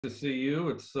to see you.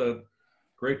 It's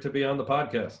great to be on the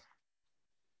podcast.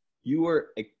 You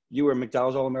were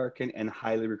McDowell's All-American and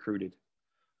highly recruited.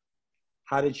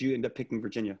 How did you end up picking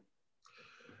Virginia?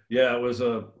 Yeah, it was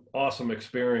a awesome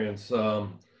experience. To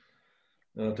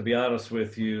be honest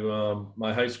with you,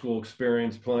 my high school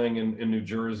experience playing in New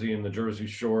Jersey, in the Jersey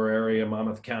Shore area,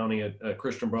 Monmouth County at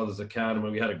Christian Brothers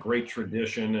Academy, we had a great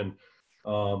tradition, and I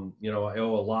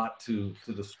owe a lot to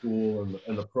the school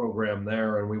and the program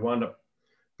there, and we wound up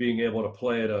being able to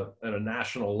play at a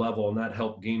national level, and that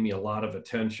helped gain me a lot of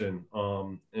attention.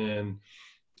 And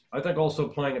I think also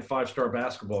playing at five-star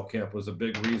basketball camp was a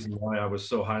big reason why I was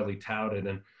so highly touted.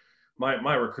 And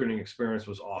my recruiting experience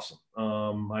was awesome.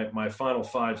 My final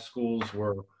five schools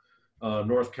were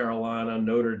North Carolina,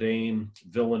 Notre Dame,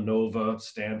 Villanova,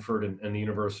 Stanford, and the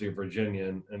University of Virginia.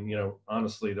 And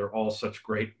honestly, they're all such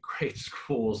great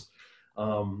schools.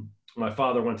 My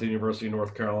father went to the University of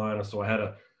North Carolina, so I had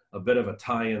a bit of a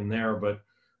tie-in there, but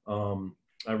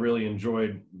I really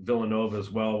enjoyed Villanova as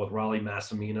well with Raleigh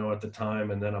Massimino at the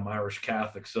time, and then I'm Irish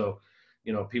Catholic, so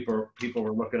people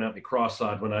were looking at me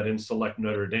cross-eyed when I didn't select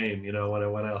Notre Dame, when I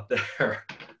went out there.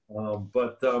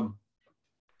 But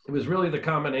it was really the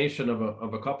combination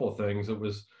of a couple of things. It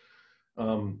was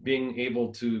being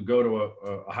able to go to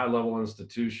a high-level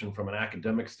institution from an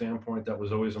academic standpoint. That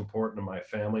was always important to my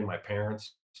family, my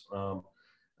parents.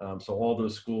 So all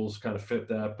those schools kind of fit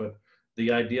that, but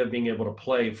the idea of being able to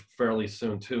play fairly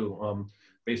soon too.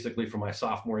 Basically from my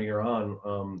sophomore year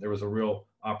on, there was a real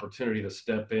opportunity to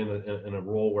step in a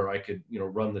role where I could,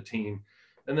 run the team.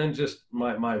 And then just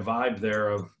my vibe there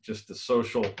of just the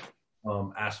social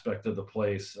aspect of the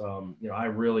place. I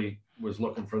really was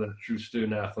looking for that true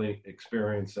student athlete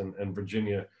experience, and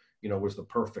Virginia, was the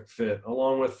perfect fit,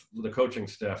 along with the coaching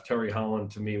staff. Terry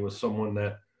Holland to me was someone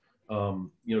that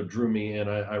drew me in.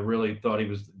 I really thought he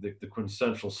was the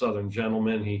quintessential Southern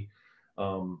gentleman. He,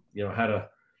 had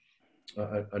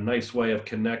a nice way of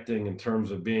connecting in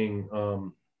terms of being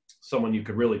someone you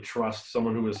could really trust,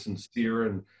 someone who was sincere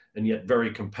and yet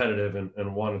very competitive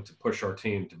and wanted to push our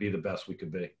team to be the best we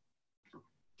could be.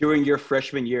 During your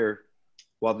freshman year,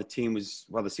 while the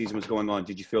season was going on,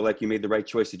 did you feel like you made the right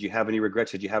choice? Did you have any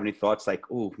regrets? Did you have any thoughts like,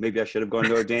 oh, maybe I should have gone to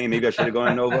Notre Dame, maybe I should have gone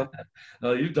to Nova?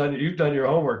 You've done your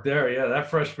homework there. Yeah,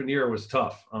 that freshman year was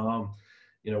tough.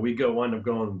 We wind up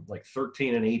going like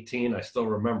 13 and 18. I still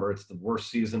remember it's the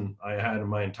worst season I had in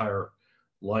my entire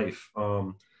life.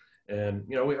 Our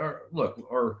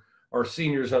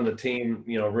seniors on the team,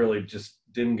 really just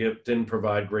didn't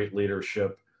provide great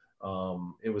leadership.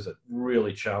 It was a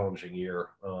really challenging year.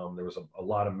 There was a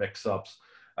lot of mix-ups.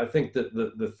 I think that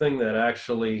the thing that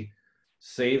actually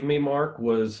saved me, Mark,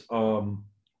 was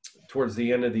towards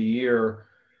the end of the year,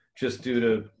 just due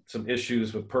to some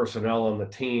issues with personnel on the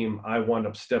team, I wound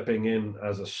up stepping in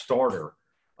as a starter.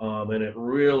 And it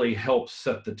really helped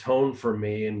set the tone for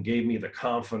me and gave me the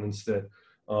confidence that,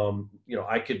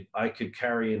 I could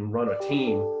carry and run a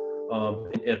team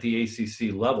at the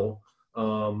ACC level.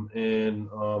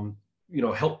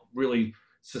 Help really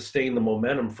sustain the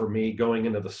momentum for me going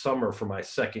into the summer for my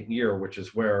second year, which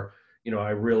is where, I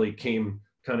really came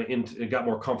kind of got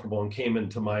more comfortable and came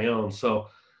into my own. So,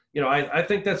 I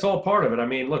think that's all part of it. I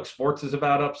mean, look, sports is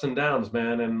about ups and downs,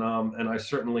 man. And I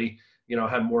certainly,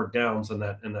 had more downs in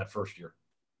that first year.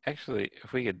 Actually,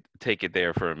 if we could take it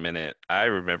there for a minute, I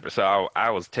remember, so I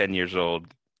was 10 years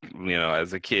old,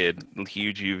 as a kid,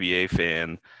 huge UVA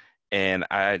fan. And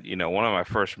one of my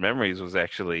first memories was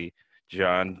actually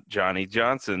Johnny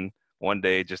Johnson one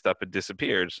day just up and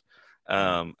disappears.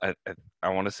 I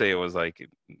want to say it was like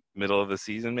middle of the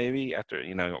season, maybe after,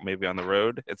 maybe on the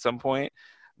road at some point.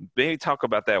 Maybe talk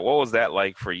about that. What was that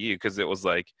like for you? Because it was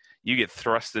like you get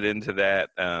thrusted into that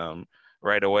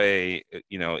right away,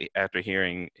 after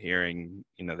hearing,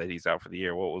 that he's out for the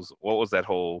year. What was that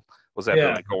whole, was that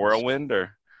like a whirlwind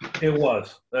or? It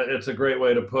was. It's a great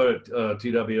way to put it,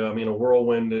 TW. I mean, a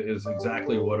whirlwind is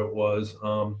exactly what it was.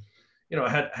 I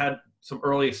had some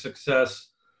early success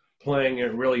playing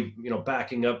and really,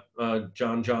 backing up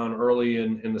John Early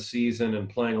in the season and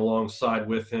playing alongside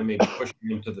with him, maybe pushing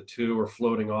him to the 2 or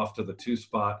floating off to the 2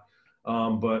 spot.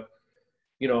 But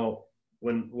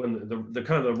when the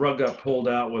kind of the rug got pulled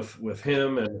out with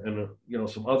him and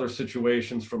some other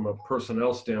situations from a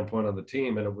personnel standpoint on the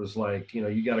team, and it was like,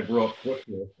 you got to grow up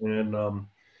quickly. And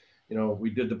we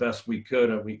did the best we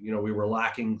could, and we were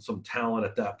lacking some talent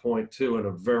at that point too, in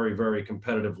a very, very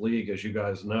competitive league, as you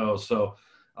guys know. So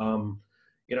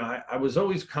I was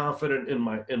always confident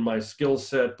in my skill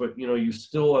set, but you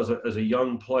still as a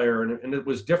young player, and it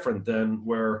was different then,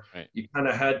 where right. You kind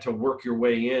of had to work your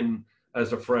way in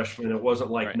as a freshman. It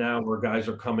wasn't like Right. now where guys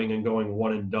are coming and going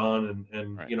one and done,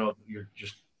 and Right. you know, you're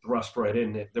just thrust right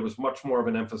in. There was much more of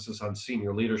an emphasis on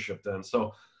senior leadership then.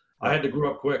 So I had to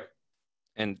grow up quick.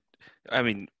 And I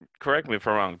mean, correct me if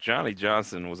I'm wrong. Johnny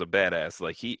Johnson was a badass.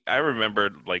 Like I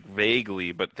remembered like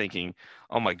vaguely, but thinking,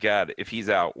 oh my God, if he's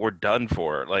out, we're done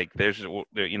for. Like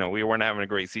we weren't having a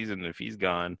great season if he's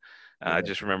gone. I Yeah.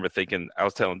 just remember thinking, I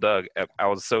was telling Doug, I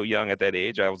was so young at that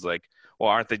age. I was like, well,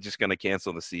 aren't they just going to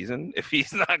cancel the season if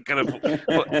he's not going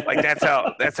to? Like that's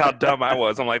how dumb I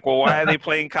was. I'm like, well, why are they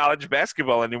playing college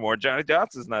basketball anymore? Johnny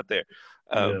Johnson's not there.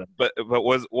 Yeah. But what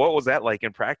was that like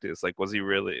in practice? Like, was he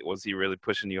really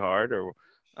pushing you hard or?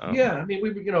 Yeah, I mean,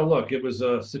 look, it was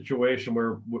a situation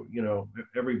where,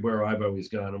 everywhere I've always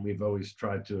gone, and we've always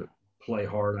tried to play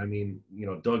hard. I mean,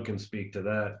 Doug can speak to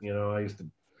that. I used to,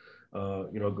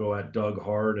 go at Doug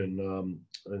hard, and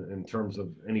in terms of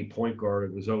any point guard,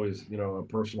 it was always, a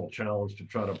personal challenge to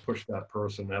try to push that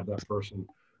person, have that person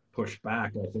push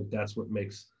back. I think that's what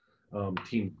makes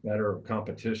teams better.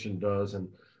 Competition does, and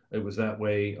it was that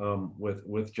way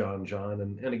with John,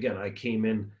 and again, I came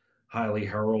in highly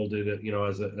heralded,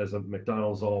 as a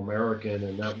McDonald's All-American,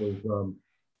 and that was,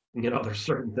 there's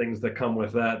certain things that come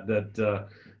with that,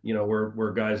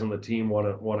 where guys on the team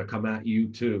want to come at you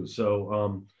too.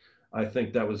 So I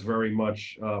think that was very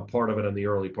much part of it in the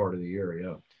early part of the year.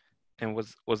 Yeah. And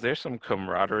was there some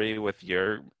camaraderie with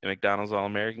your McDonald's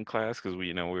All-American class? Because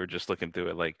we were just looking through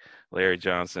it, like Larry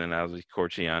Johnson, Ozzie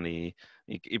Corciani,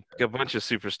 a bunch of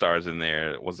superstars in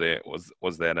there. Was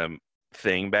that a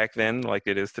thing back then, like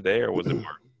it is today, or was it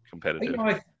more competitive?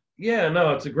 Yeah,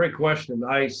 no, it's a great question.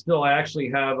 I actually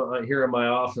have here in my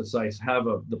office, I have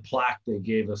the plaque they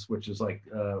gave us, which is like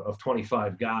of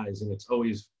 25 guys, and it's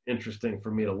always interesting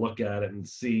for me to look at it and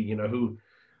see, who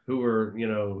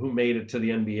made it to the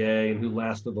NBA and who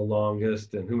lasted the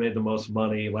longest and who made the most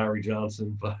money, Larry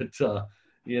Johnson. But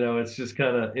it's just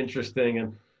kind of interesting,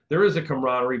 and there is a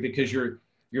camaraderie because you're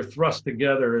thrust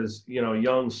together as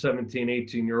young 17,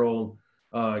 18-year-old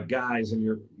guys,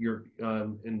 and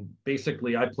and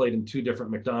basically I played in two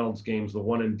different McDonald's games, the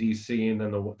one in DC and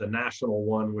then the national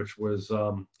one, which was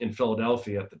in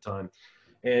Philadelphia at the time.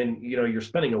 And you're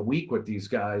spending a week with these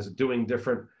guys doing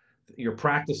different, you're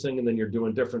practicing, and then you're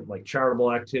doing different like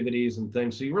charitable activities and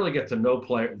things, so you really get to know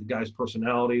the guys'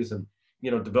 personalities and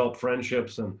develop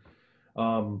friendships. And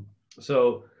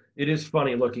so it is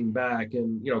funny looking back,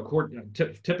 and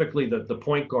typically the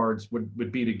point guards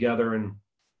would be together, and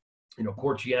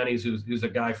Corchiani's, who's a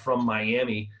guy from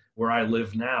Miami, where I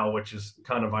live now, which is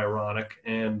kind of ironic.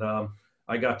 And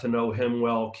I got to know him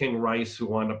well. King Rice, who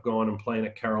wound up going and playing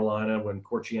at Carolina when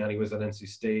Corchiani was at NC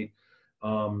State.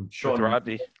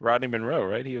 With Rodney Monroe,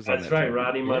 right? He was on That's that right, team.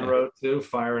 Rodney Monroe too.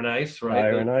 Fire and Ice, right?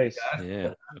 Fire and Ice.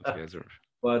 Yeah, those guys are.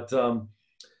 But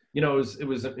it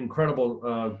was an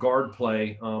incredible guard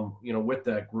play, with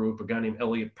that group. A guy named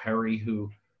Elliot Perry,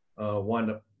 who wound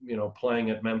up playing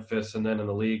at Memphis and then in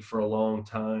the league for a long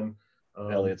time.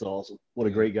 Elliot's awesome. What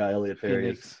a great guy Elliot Perry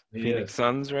is. Phoenix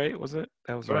Suns, right? Was it?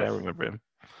 That was right. I remember him.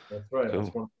 That's right. Cool.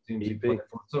 That's one of the teams he played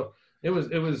for. So it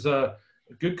was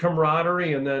good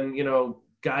camaraderie, and then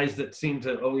guys that seem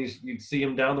to always, you'd see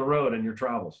them down the road in your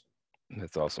travels.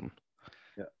 That's awesome.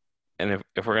 Yeah. And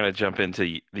if we're gonna jump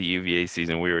into the UVA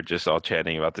season, we were just all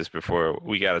chatting about this before.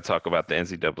 We got to talk about the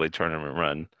NCAA tournament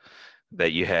run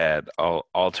that you had,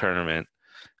 all tournament.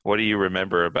 What do you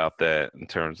remember about that in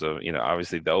terms of,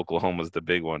 obviously the Oklahoma's the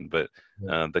big one, but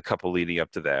the couple leading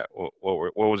up to that,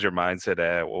 what was your mindset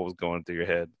at? What was going through your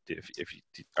head?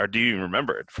 Or do you even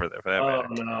remember it for that matter? Oh,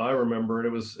 no, I remember it.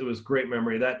 It was great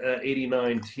memory. That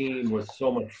 89 team was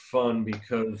so much fun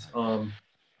because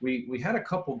we had a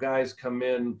couple guys come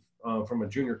in from a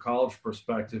junior college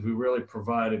perspective who really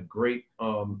provided great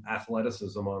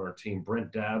athleticism on our team.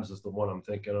 Brent Dabbs is the one I'm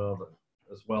thinking of,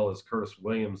 as well as Curtis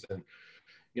Williams. And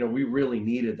we really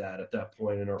needed that at that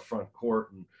point in our front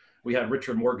court. And we had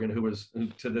Richard Morgan, who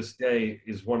to this day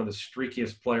is one of the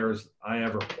streakiest players I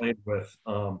ever played with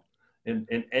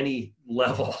in any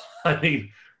level. I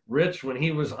mean, Rich, when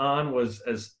he was on, was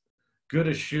as good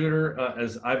a shooter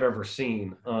as I've ever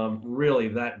seen, really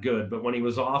that good. But when he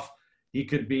was off, he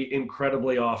could be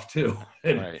incredibly off too.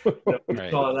 And we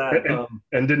saw that.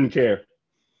 And didn't care.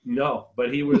 No,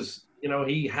 but he was,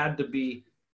 he had to be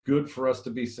good for us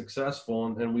to be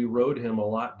successful, and we rode him a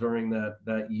lot during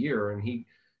that year, and he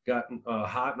got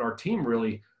hot, and our team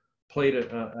really played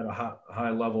at a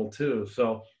high level too.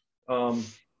 So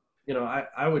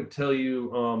I would tell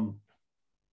you,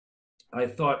 I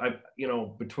thought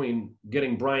between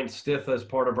getting Bryant Stith as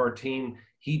part of our team,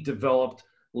 he developed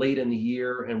late in the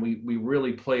year, and we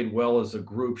really played well as a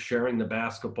group, sharing the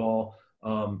basketball.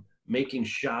 making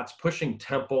shots, pushing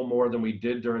tempo more than we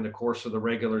did during the course of the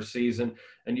regular season.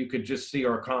 And you could just see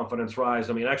our confidence rise.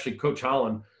 I mean, actually, Coach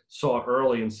Holland saw it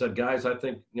early and said, guys, I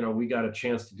think, we got a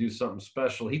chance to do something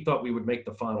special. He thought we would make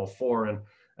the Final Four, and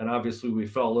obviously we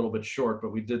fell a little bit short,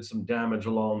 but we did some damage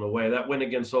along the way. That win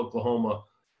against Oklahoma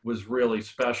was really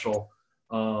special,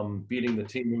 beating the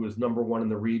team who was number one in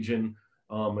the region,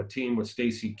 a team with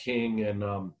Stacey King and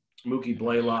Mookie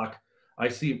Blaylock. I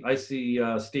see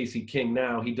Stacey King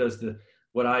now. He does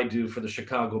what I do for the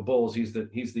Chicago Bulls. He's the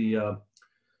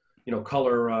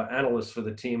color analyst for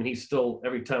the team. And he's still,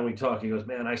 every time we talk, he goes,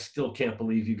 man, I still can't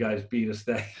believe you guys beat us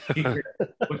that year,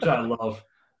 which I love.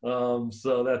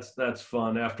 So that's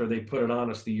fun. After they put it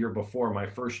on us the year before, my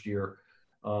first year,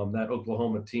 that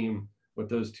Oklahoma team with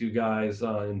those two guys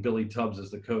and Billy Tubbs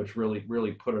as the coach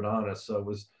really put it on us. So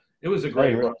it was a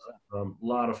great run. A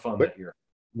lot of fun that year.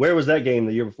 Where was that game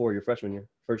the year before, your freshman year,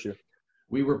 first year?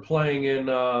 We were playing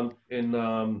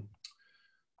in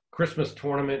Christmas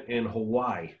tournament in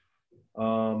Hawaii.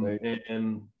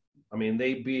 And I mean,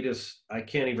 they beat us. I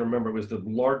can't even remember. It was the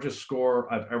largest score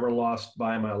I've ever lost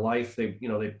by my life. They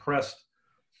pressed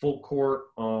full court,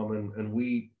 and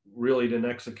we really didn't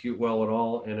execute well at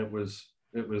all. And it was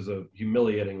a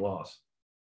humiliating loss.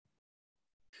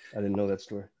 I didn't know that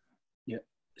story. Yeah.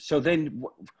 So then,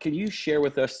 can you share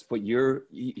with us what you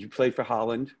played for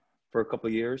Holland for a couple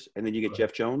of years, and then you get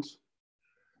Jeff Jones?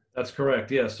 That's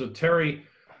correct. Yeah. So Terry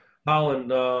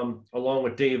Holland, along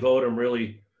with Dave Odom,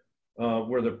 really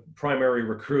were the primary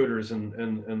recruiters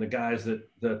and the guys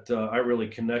that I really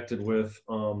connected with.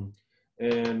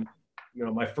 And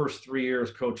my first 3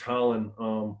 years, Coach Holland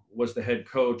was the head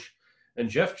coach, and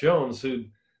Jeff Jones,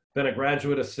 who'd been a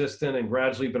graduate assistant and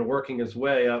gradually been working his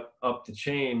way up the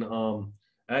chain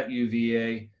at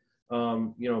UVA,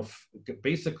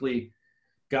 basically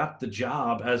got the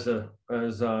job as a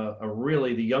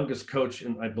really the youngest coach,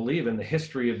 I believe, in the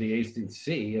history of the ACC.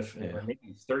 If maybe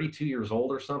he's 32 years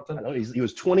old or something. I know he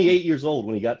was 28 years old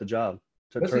when he got the job.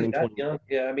 Turning 20. Young?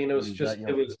 Yeah, I mean, it was just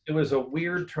it was a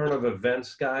weird turn of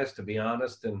events, guys, to be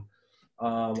honest. And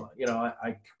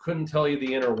I couldn't tell you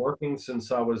the inner workings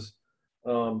since I was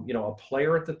a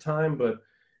player at the time, but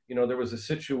there was a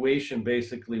situation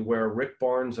basically where Rick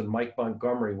Barnes and Mike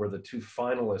Montgomery were the two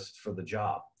finalists for the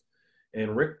job.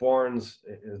 And Rick Barnes,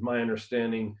 is my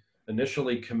understanding,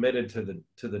 initially committed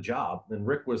to the job. And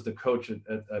Rick was the coach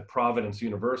at Providence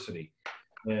University.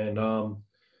 And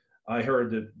I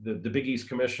heard that the Big East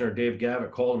commissioner, Dave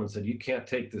Gavitt, called him and said, you can't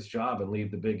take this job and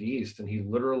leave the Big East. And he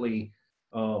literally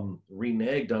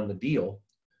reneged on the deal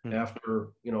after,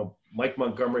 Mike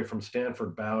Montgomery from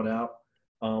Stanford bowed out.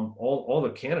 All the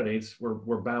candidates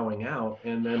were bowing out,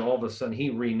 and then all of a sudden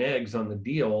he reneges on the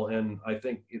deal. And I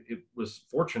think it was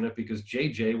fortunate because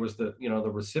JJ was the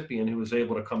recipient who was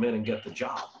able to come in and get the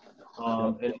job.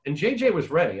 And JJ was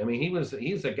ready. I mean,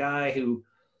 he's a guy who,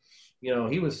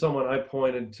 he was someone I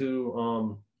pointed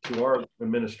to our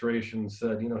administration,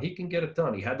 said, he can get it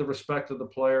done. He had the respect of the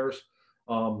players.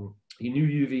 He knew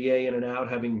UVA in and out,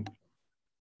 having,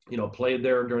 played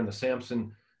there during the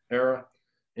Sampson era.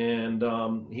 And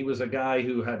he was a guy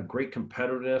who had great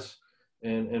competitiveness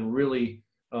and really,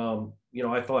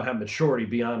 I thought had maturity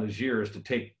beyond his years to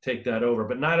take that over.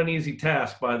 But not an easy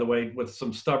task, by the way, with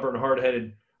some stubborn,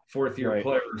 hard-headed fourth-year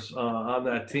players on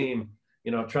that team,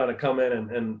 trying to come in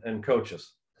and coach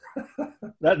us.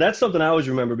 That's something I always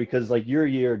remember because, like, your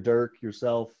year, Dirk,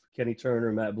 yourself, Kenny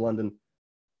Turner, Matt Blunden,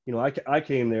 I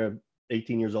came there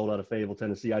 18 years old out of Fayetteville,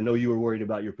 Tennessee. I know you were worried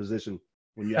about your position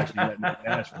when you actually met me in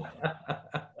Nashville.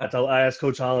 That's how I asked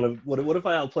Coach Holland, what if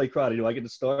I outplay Crotty? Do I get to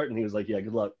start? And he was like, yeah,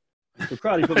 good luck. So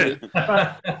Crotty put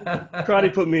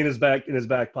me in his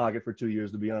back pocket for 2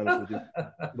 years, to be honest with you.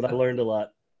 But I learned a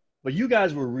lot. But you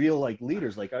guys were real, like,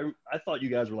 leaders. Like, I thought you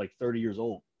guys were like 30 years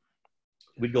old.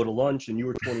 We'd go to lunch and you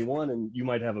were 21 and you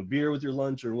might have a beer with your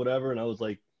lunch or whatever. And I was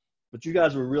like, but you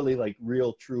guys were really like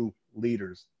real, true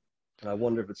leaders. And I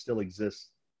wonder if it still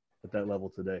exists at that level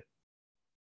today.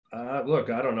 Look,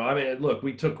 I don't know. I mean, look,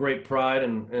 we took great pride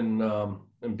in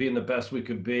being the best we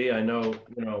could be. I know,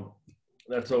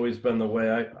 that's always been the way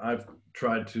I've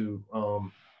tried to,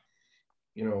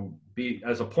 be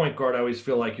as a point guard. I always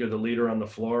feel like you're the leader on the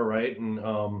floor, right? And,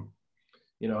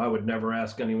 I would never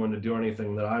ask anyone to do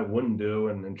anything that I wouldn't do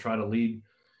and try to lead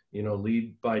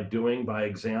by doing, by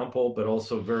example, but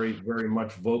also very, very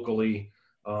much vocally,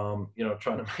 trying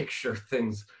to make sure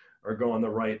things are going the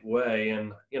right way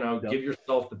and, give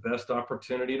yourself the best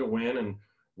opportunity to win and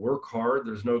work hard.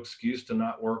 There's no excuse to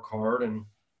not work hard. And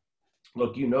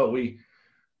look,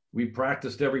 we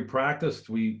practiced every practice.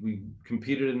 We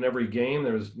competed in every game.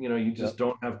 There's, you just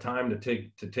don't have time to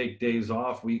take days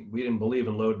off. We didn't believe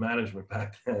in load management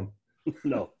back then.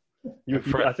 No.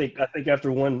 I think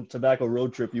after one tobacco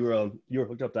road trip, you were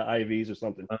hooked up to IVs or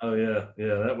something. Oh yeah,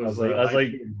 that was. I was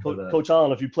like, Coach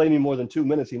Allen, if you play me more than 2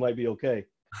 minutes, he might be okay.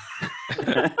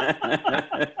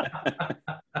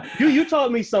 You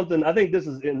taught me something. I think this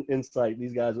is insight.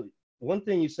 These guys. One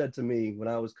thing you said to me when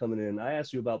I was coming in, I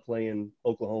asked you about playing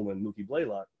Oklahoma and Mookie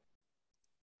Blaylock,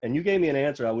 and you gave me an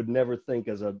answer I would never think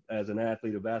as an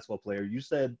athlete or basketball player. You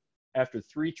said after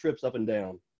 3 trips up and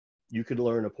down, you could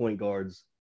learn a point guard's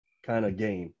kind of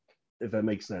game, if that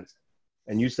makes sense.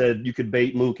 And you said you could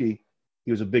bait Mookie.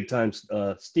 He was a big time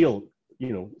steal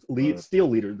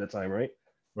leader at that time, right?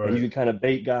 And you could kind of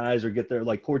bait guys or get there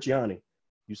like Porciani.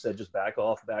 You said just back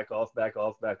off. He's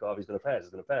going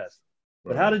to pass.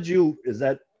 But how did you?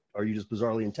 Are you just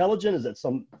bizarrely intelligent? Is that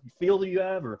some feel that you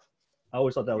have, or I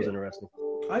always thought that was interesting.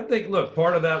 I think, look,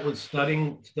 part of that was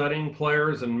studying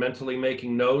players and mentally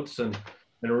making notes and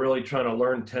really trying to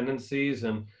learn tendencies.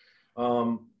 And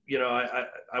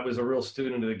I was a real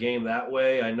student of the game that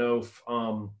way. I know,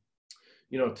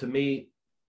 to me,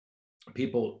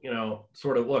 people,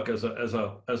 sort of look as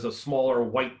a smaller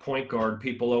white point guard,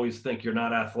 people always think you're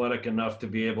not athletic enough to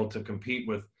be able to compete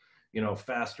with,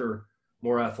 faster,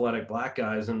 more athletic black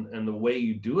guys. And the way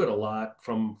you do it a lot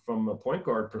from a point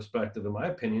guard perspective, in my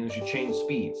opinion, is you change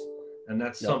speeds. And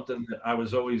that's something that I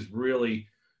was always really,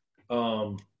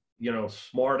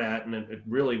 smart at. And it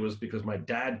really was because my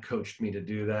dad coached me to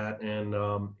do that. And,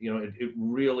 it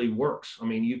really works. I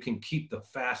mean, you can keep the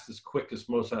fastest, quickest,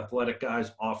 most athletic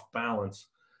guys off balance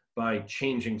by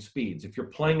changing speeds. If you're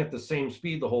playing at the same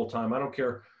speed the whole time, I don't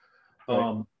care,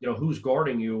 who's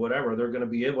guarding you, whatever, they're going to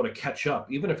be able to catch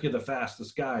up. Even if you're the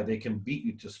fastest guy, they can beat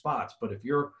you to spots. But if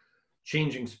you're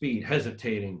changing speed,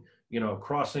 hesitating,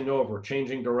 crossing over,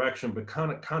 changing direction, but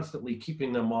kind of constantly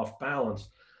keeping them off balance,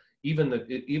 even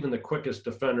the quickest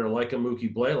defender like a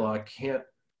Mookie Blaylock can't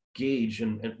gauge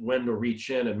and when to reach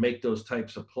in and make those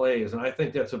types of plays. And I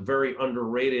think that's a very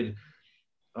underrated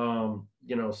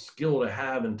skill to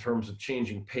have in terms of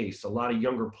changing pace. A lot of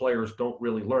younger players don't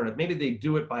really learn it. Maybe they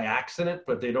do it by accident,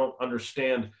 but they don't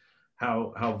understand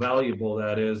how valuable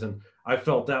that is. And I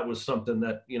felt that was something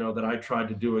that, that I tried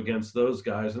to do against those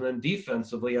guys. And then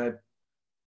defensively, I've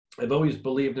always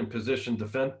believed in position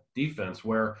defense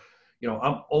where,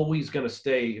 I'm always going to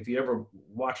stay. If you ever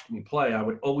watched me play, I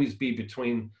would always be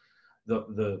between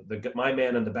my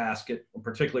man in the basket, and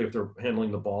particularly if they're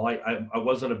handling the ball. I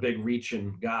wasn't a big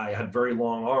reaching guy. I had very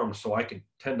long arms, so I could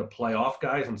tend to play off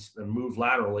guys and move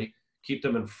laterally, keep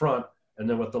them in front, and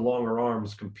then with the longer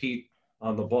arms compete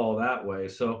on the ball that way.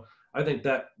 So I think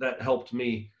that helped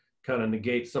me kind of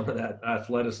negate some of that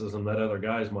athleticism that other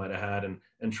guys might have had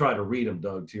and try to read them,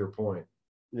 Doug, to your point.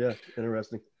 Yeah,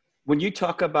 interesting. When you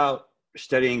talk about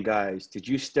studying guys, did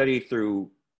you study through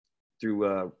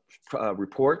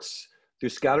reports, through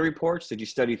scouting reports? Did you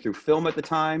study through film at the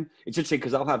time? It's interesting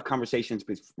because I'll have conversations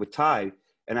with Ty,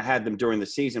 and I had them during the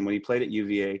season when he played at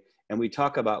UVA, and we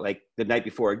talk about like the night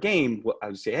before a game. I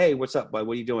would say, "Hey, what's up, bud?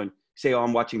 What are you doing?" Say, "Oh,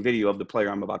 I'm watching video of the player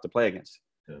I'm about to play against."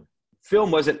 Yeah. Film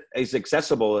wasn't as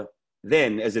accessible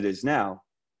then as it is now,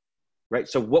 right?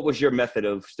 So, what was your method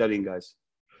of studying guys?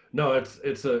 No, it's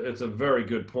a very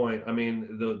good point. I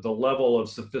mean, the level of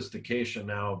sophistication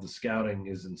now of the scouting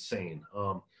is insane.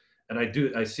 And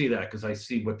I see that because I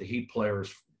see what the Heat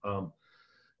players,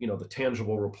 the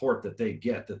tangible report that they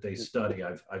get, that they study,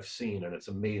 I've seen, and it's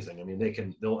amazing. I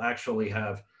mean, they'll actually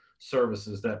have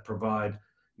services that provide,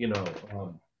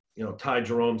 Ty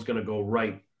Jerome's going to go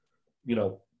right,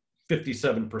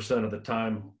 57% of the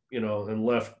time, and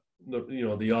left,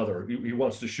 the other. He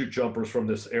wants to shoot jumpers from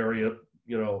this area,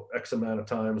 X amount of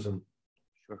times. And,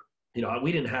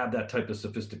 we didn't have that type of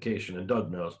sophistication, and Doug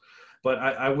knows. But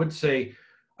I would say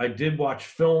I did watch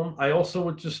film. I also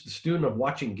was just a student of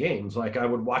watching games. Like I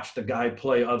would watch the guy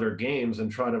play other games and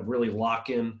try to really lock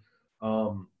in,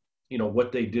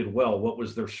 what they did well, what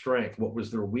was their strength, what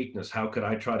was their weakness, how could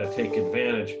I try to take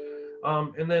advantage.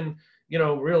 And then,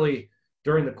 really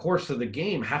during the course of the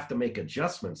game have to make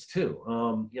adjustments too.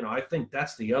 I think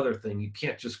that's the other thing. You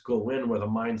can't just go in with a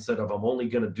mindset of I'm only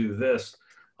going to do this.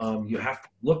 You have to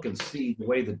look and see the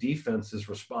way the defense is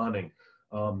responding.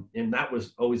 And that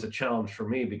was always a challenge for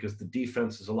me because the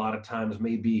defenses a lot of times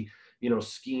may be,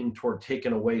 schemed toward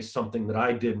taking away something that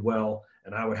I did well,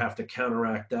 and I would have to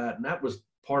counteract that. And that was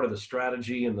part of the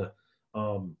strategy and the,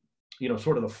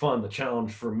 sort of the fun, the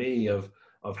challenge for me of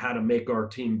how to make our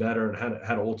team better and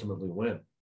how to ultimately win.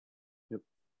 Yep.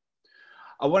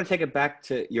 I want to take it back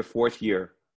to your 4th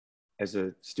year as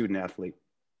a student athlete.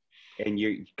 and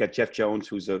you got Jeff Jones,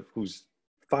 who's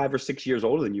 5 or 6 years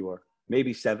older than you are,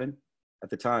 maybe 7 at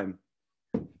the time.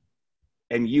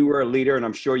 And you were a leader, and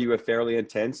I'm sure you were fairly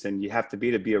intense, and you have to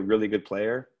be a really good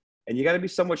player. And you got to be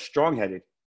somewhat strong-headed.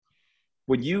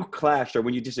 When you clashed or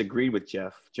when you disagreed with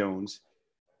Jeff Jones,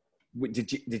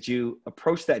 did you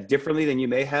approach that differently than you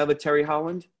may have with Terry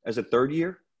Holland as a third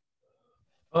year?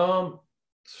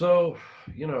 So,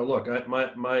 look,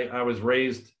 I was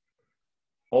raised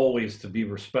always to be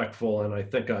respectful, and I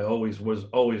think I was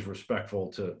always respectful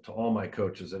to all my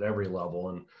coaches at every level.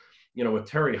 And with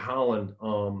Terry Holland,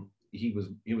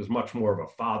 he was much more of a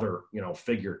father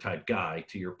figure type guy,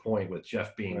 to your point, with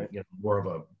Jeff being Right. more of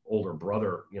a older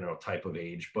brother type of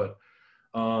age. But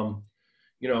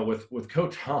with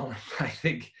Coach Holland, I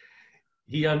think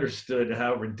he understood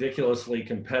how ridiculously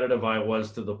competitive I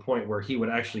was, to the point where he would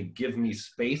actually give me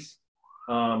space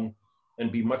and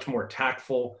be much more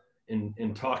tactful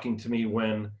in talking to me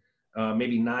when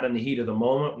maybe not in the heat of the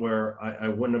moment, where I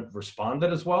wouldn't have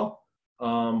responded as well.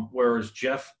 Whereas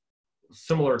Jeff,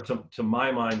 similar to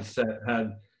my mindset,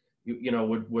 had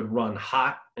would run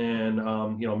hot and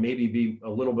maybe be a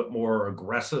little bit more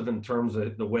aggressive in terms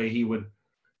of the way he would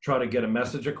try to get a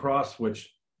message across,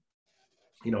 which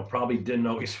probably didn't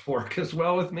always work as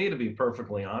well with me, to be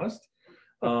perfectly honest.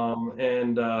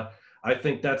 And I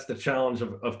think that's the challenge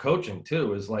of coaching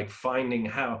too, is like finding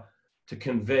how to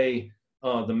convey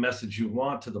the message you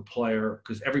want to the player,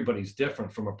 because everybody's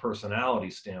different from a personality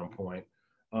standpoint.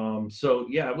 So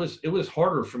yeah, it was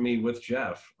harder for me with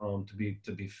Jeff,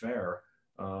 to be fair.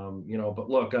 But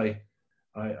look,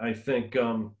 I think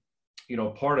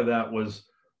part of that was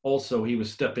also he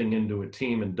was stepping into a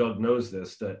team, and Doug knows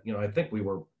this, that I think we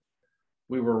were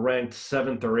ranked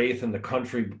 7th or 8th in the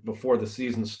country before the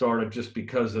season started, just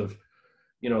because of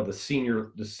the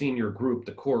senior group,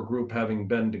 the core group, having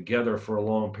been together for a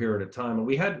long period of time. And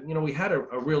we had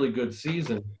a really good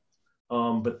season.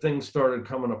 But things started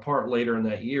coming apart later in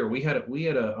that year. We had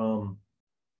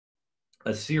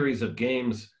a series of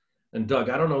games, and Doug,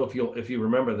 I don't know if you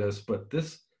remember this, but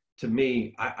this, to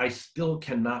me, I still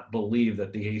cannot believe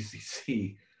that the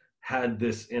ACC had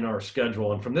this in our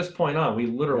schedule. And from this point on, we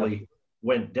literally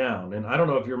went down. And I don't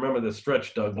know if you remember this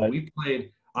stretch, Doug, but we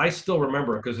played. I still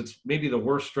remember it because it's maybe the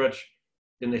worst stretch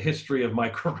in the history of my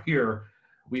career.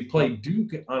 We played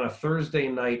Duke on a Thursday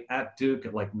night at Duke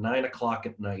at like 9:00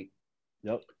 at night.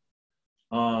 Yep.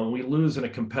 We lose in a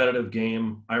competitive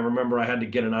game. I remember I had to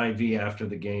get an IV after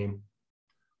the game.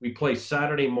 We play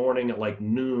Saturday morning at like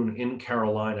noon at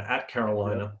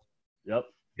Carolina. Yep.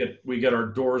 We get our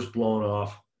doors blown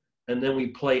off. And then we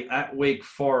play at Wake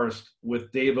Forest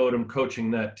with Dave Odom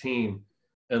coaching that team,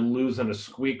 and losing a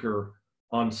squeaker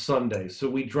on Sunday. So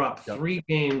we dropped 3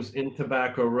 games in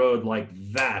Tobacco Road like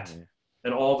that.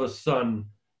 And all of a sudden,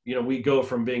 we go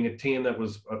from being a team that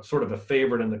was sort of a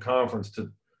favorite in the conference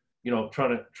to,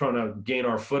 trying to gain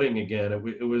our footing again.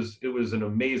 It was an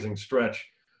amazing stretch,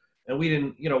 and we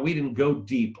didn't go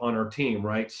deep on our team,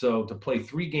 right? So to play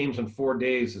 3 games in 4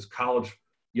 days as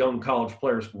young college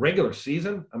players, regular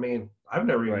season, I mean, I've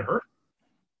never even heard.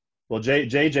 Well,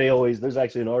 JJ always, there's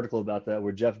actually an article about that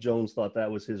where Jeff Jones thought that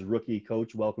was his rookie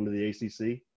coach welcome to the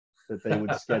ACC, that they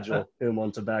would schedule him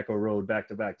on Tobacco Road back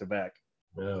to back to back.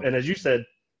 Yeah. And as you said,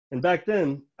 and back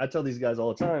then, I tell these guys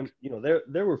all the time,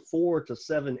 there were 4 to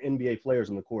 7 NBA players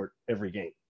in the court every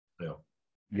game. Yeah.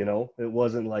 It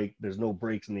wasn't like there's no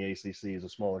breaks in the ACC. It's a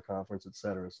smaller conference, et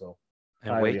cetera. So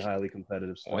And highly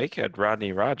competitive stuff. Wake had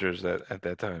Rodney Rogers at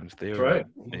that time. They were, right.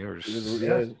 They were,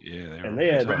 And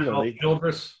they had,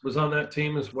 Childress was on that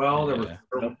team as well. Yeah.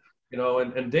 There was,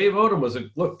 and Dave Odom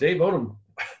Dave Odom,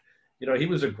 he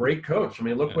was a great coach. I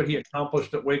mean, look what he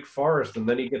accomplished at Wake Forest, and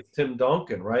then he gets Tim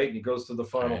Duncan, right? He goes to the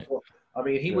Final Four. I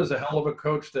mean, he was a hell of a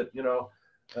coach that,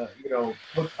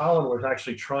 Coach Holland was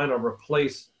actually trying to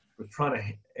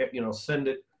send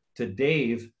it to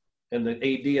Dave, and the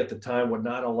AD at the time would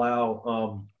not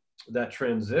allow that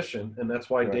transition, and that's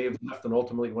why Dave left and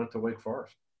ultimately went to Wake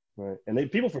Forest. Right, and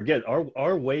people forget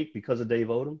our Wake, because of Dave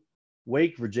Odom,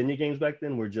 Wake Virginia games back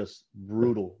then were just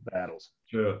brutal battles.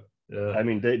 Sure. Yeah. I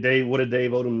mean, what did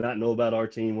Dave Odom not know about our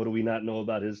team? What do we not know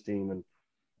about his team? And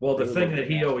well, the thing that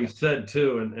he always said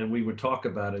too, and we would talk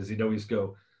about, is he'd always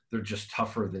go, "They're just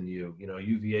tougher than you.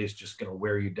 UVA is just going to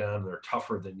wear you down. They're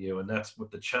tougher than you," and that's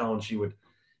what the challenge he would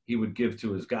give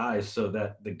to his guys, so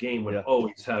that the game would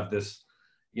always have this,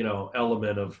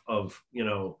 element of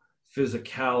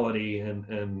physicality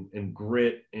and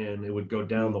grit, and it would go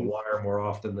down the wire more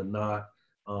often than not,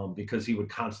 because he would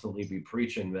constantly be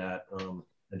preaching that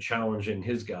and challenging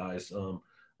his guys,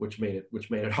 which made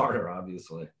it harder,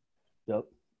 obviously. Yep,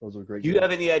 those were great. Do you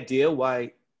have any idea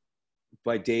why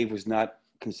why Dave was not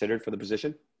considered for the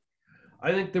position?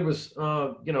 I think there was,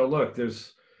 look,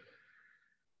 there's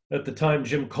at the time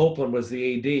Jim Copeland was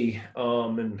the AD,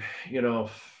 and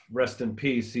rest in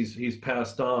peace. He's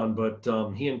passed on, but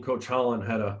he and Coach Holland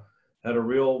had a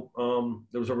real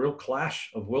there was a real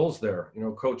clash of wills there.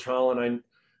 Coach Holland,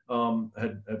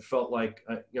 had felt like,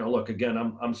 look, again,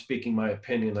 I'm speaking my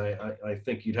opinion. I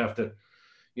think you'd have to,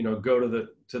 go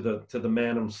to the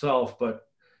man himself. But,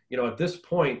 at this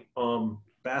point,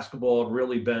 basketball had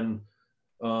really been,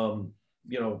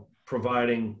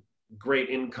 providing great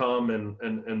income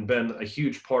and been a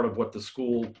huge part of what the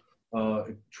school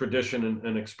tradition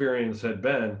and experience had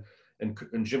been.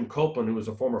 And Jim Copeland, who was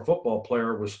a former football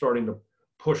player, was starting to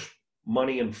push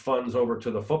money and funds over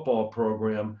to the football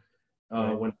program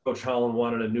when Coach Holland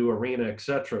wanted a new arena, et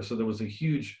cetera. So there was a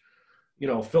huge,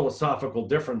 philosophical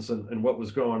difference in what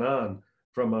was going on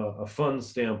from a fund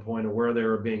standpoint of where they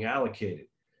were being allocated.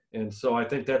 And so I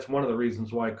think that's one of the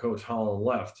reasons why Coach Holland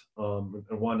left and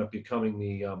wound up becoming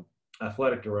the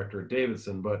athletic director at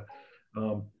Davidson. But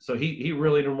so he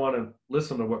really didn't want to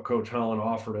listen to what Coach Holland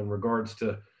offered in regards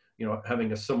to,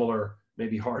 having a similar,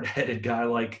 maybe hard-headed guy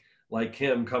like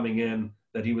him coming in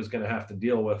that he was going to have to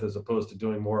deal with, as opposed to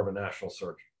doing more of a national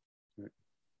search.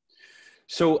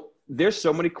 So there's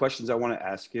so many questions I want to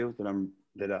ask you that I'm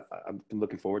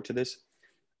looking forward to this.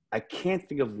 I can't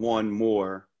think of one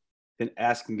more than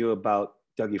asking you about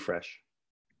Dougie Fresh.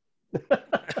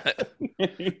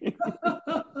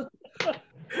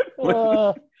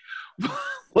 What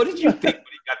did you think when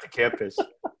he got to campus?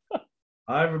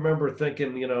 I remember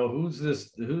thinking, who's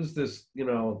this,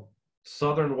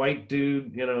 Southern white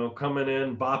dude, coming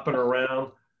in, bopping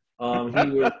around.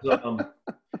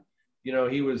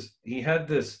 He had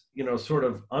this, sort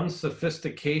of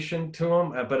unsophistication to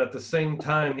him, but at the same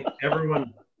time,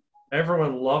 everyone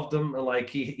loved him. Like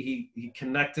he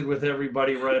connected with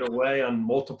everybody right away on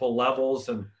multiple levels,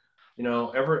 and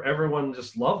everyone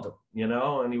just loved him.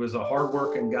 And he was a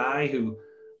hardworking guy who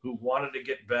wanted to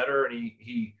get better, and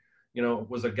he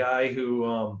was a guy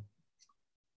who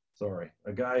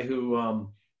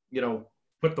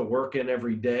put the work in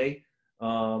every day.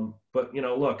 But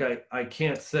look, I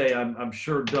can't say I'm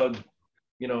sure Doug,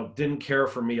 didn't care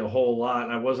for me a whole lot.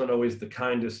 I wasn't always the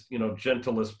kindest,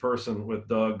 gentlest person with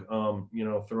Doug,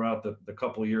 throughout the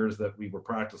couple of years that we were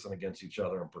practicing against each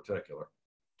other in particular.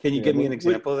 Can you give me an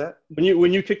example of that?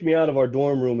 When you kicked me out of our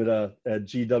dorm room at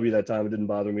GW that time, it didn't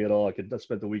bother me at all. I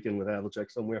spent the weekend with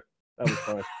Havlicek somewhere. That was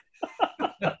fine.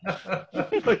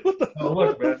 Like, what the oh,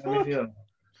 look, man. I mean,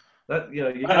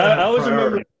 you I always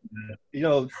remember,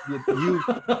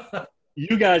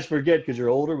 you guys forget because you're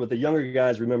older, but the younger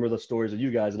guys remember the stories of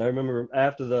you guys. And I remember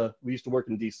we used to work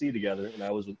in DC together, and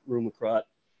I was in a room with Crotty,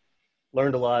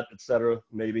 learned a lot, etc.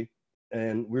 maybe.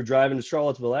 And we were driving to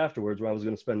Charlottesville afterwards, where I was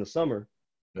going to spend the summer.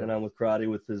 Yeah. And I'm with Crotty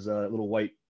with his little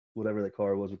white, whatever that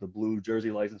car was, with the blue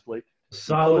Jersey license plate.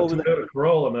 Solid Toyota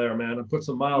Corolla there, man. I put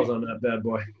some miles on that bad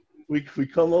boy. We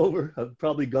come over,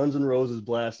 probably Guns N' Roses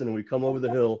blasting, and we come over the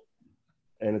hill.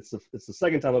 And it's the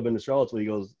second time I've been to Charlottesville. He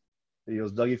goes,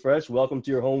 Dougie Fresh, welcome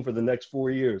to your home for the next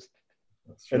 4 years.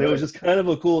 That's and right. It was just kind of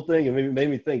a cool thing, and made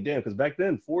me think, damn, because back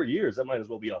then 4 years, that might as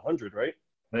well be 100, right?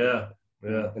 Yeah.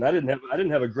 And I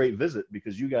didn't have a great visit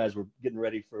because you guys were getting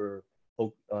ready for, I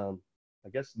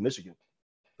guess, Michigan.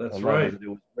 That's right. It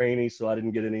was rainy, so I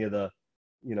didn't get any of the,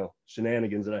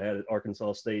 shenanigans that I had at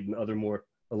Arkansas State and other more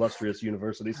illustrious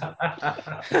universities.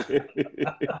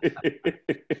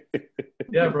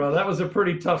 Yeah, bro, that was a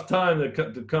pretty tough time to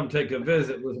come take a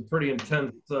visit. It was a pretty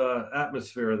intense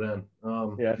atmosphere then.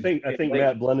 Yeah, I think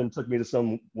Matt Blunden took me to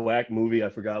some whack movie. I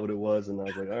forgot what it was, and I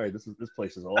was like, all right, this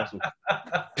place is awesome.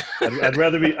 I'd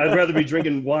rather be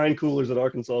drinking wine coolers at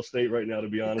Arkansas State right now, to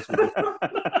be honest with you.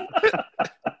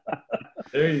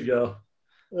 There you go.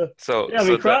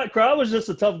 Crowd was just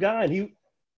a tough guy, and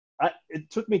it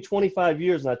took me 25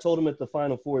 years, and I told him at the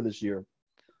Final Four this year.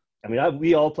 I mean,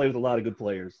 we all played with a lot of good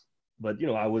players. But,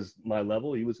 I was my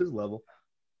level. He was his level.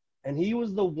 And he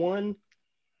was the one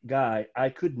guy I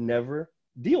could never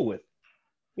deal with.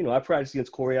 I practiced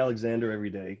against Corey Alexander every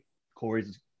day.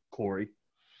 Corey's Corey.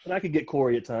 And I could get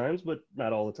Corey at times, but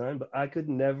not all the time. But I could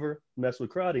never mess with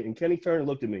Crotty. And Kenny Turner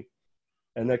looked at me.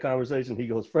 And that conversation, he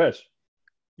goes, Fresh,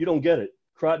 you don't get it.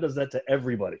 Crotty does that to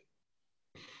everybody.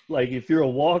 Like, if you're a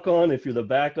walk-on, if you're the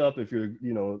backup, if you're,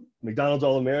 McDonald's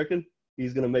All-American,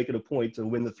 he's going to make it a point to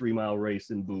win the 3-mile race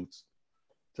in boots.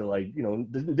 To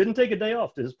didn't take a day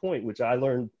off, to his point, which I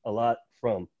learned a lot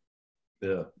from.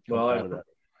 Yeah. Well,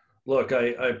 look,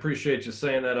 I appreciate you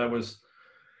saying that. I was,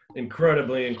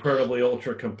 incredibly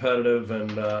ultra competitive,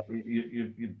 and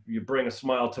you bring a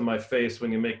smile to my face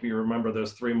when you make me remember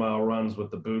those 3 mile runs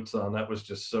with the boots on. That was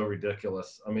just so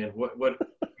ridiculous. I mean, what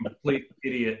complete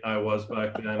idiot I was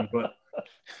back then. But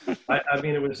I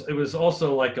mean, it was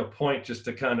also like a point just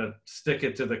to kind of stick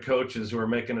it to the coaches who are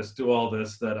making us do all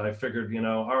this, that I figured,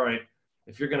 all right,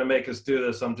 if you're going to make us do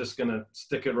this, I'm just going to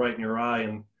stick it right in your eye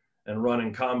and run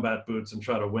in combat boots and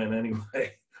try to win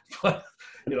anyway. But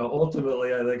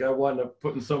ultimately, I think I wound up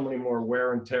putting so many more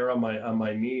wear and tear on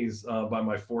my knees by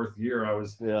my 4th year. I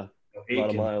was a aching. lot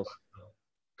of miles.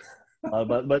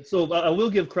 But so I will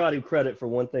give Crotty credit for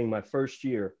one thing. My first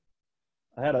year,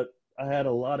 I had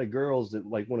a lot of girls that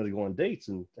like wanted to go on dates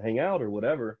and hang out or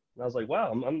whatever. And I was like,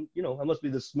 wow, I'm I must be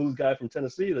this smooth guy from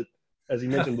Tennessee that, as he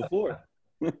mentioned before.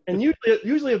 And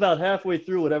usually about halfway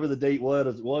through whatever the date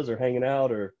was or hanging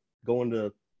out or going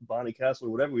to Bonnie Castle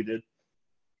or whatever we did,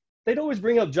 they'd always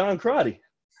bring up John Crotty.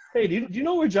 Hey, do you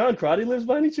know where John Crotty lives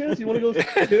by any chance? You want to go?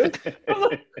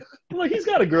 I'm like, he's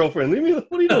got a girlfriend. What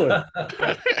are you doing?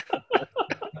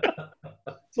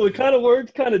 So it kind of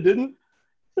worked, kind of didn't.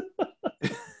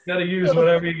 Got to use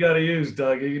whatever you got to use,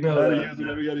 Doug. You know that. Use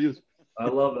whatever you got to use. I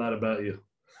love that about you.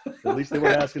 At least they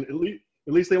weren't asking.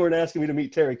 At least they weren't asking me to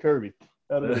meet Terry Kirby.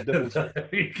 That was a difference. There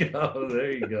you go.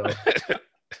 There you go.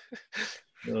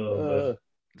 Oh,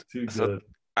 too good. So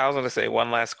I was going to say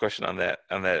one last question on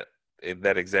that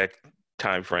exact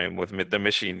time frame with the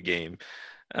Michigan game.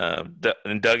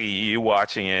 And Dougie, you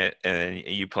watching it and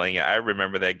you playing it. I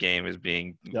remember that game as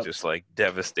being just like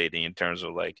devastating in terms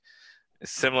of like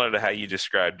similar to how you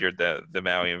described the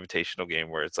Maui Invitational game,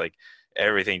 where it's like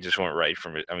everything just went right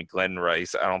from it. I mean, Glenn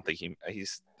Rice, I don't think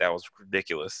that was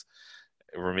ridiculous.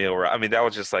 Ramil, I mean, that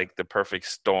was just like the perfect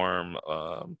storm.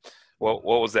 What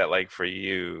was that like for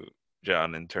you,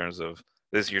 John, in terms of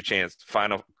this is your chance,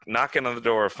 knocking on the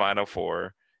door of Final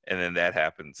Four, and then that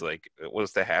happens? Like, what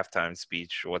was the halftime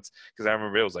speech? Because I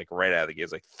remember it was like right out of the gate, it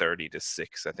was like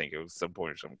 30-6. I think it was some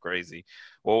point or something crazy.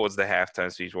 What was the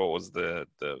halftime speech? What was the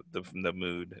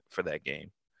mood for that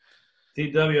game?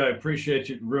 TW, I appreciate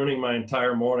you ruining my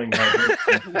entire morning.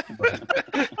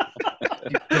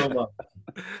 So much.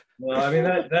 No, I mean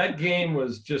that game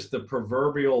was just the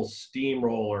proverbial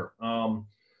steamroller.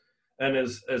 And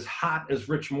as hot as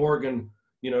Rich Morgan,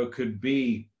 could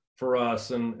be for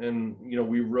us, and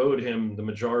we rode him the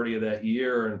majority of that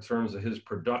year in terms of his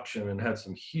production, and had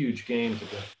some huge games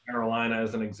against Carolina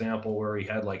as an example, where he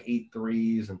had like 8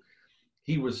 threes, and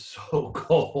he was so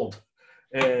cold,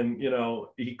 and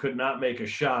he could not make a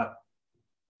shot.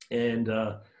 And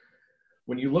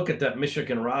when you look at that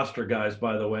Michigan roster, guys,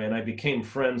 by the way, and I became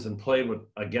friends and played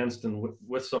against and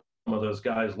with some of those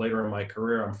guys later in my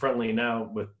career. I'm friendly now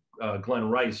with Glenn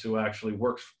Rice, who actually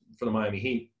works for the Miami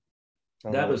Heat.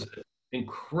 That was an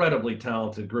incredibly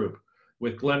talented group,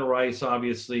 with Glenn Rice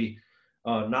obviously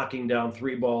knocking down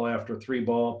 3-ball after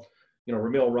 3-ball.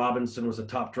 Ramil Robinson was a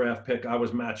top draft pick. I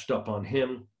was matched up on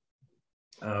him.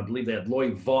 I believe they had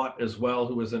Lloyd Vaught as well,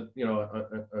 who was a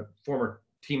former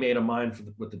teammate of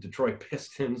mine with the Detroit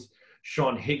Pistons.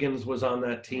 Sean Higgins was on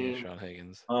that team. Yeah, Sean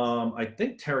Higgins. I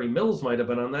think Terry Mills might have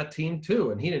been on that team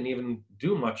too, and he didn't even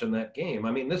do much in that game.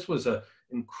 I mean, this was an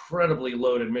incredibly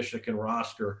loaded Michigan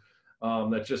roster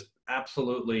that just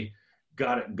absolutely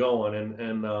got it going,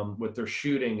 and with their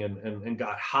shooting and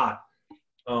got hot.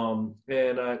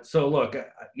 So look,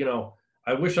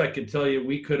 I wish I could tell you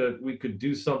we could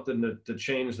do something to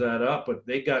change that up, but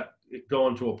they got it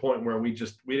going to a point where we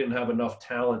didn't have enough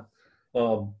talent,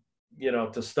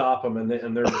 to stop them. And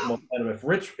their momentum.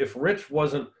 If Rich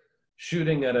wasn't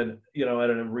shooting at a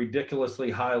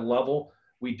ridiculously high level,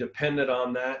 we depended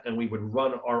on that, and we would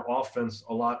run our offense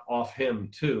a lot off him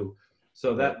too.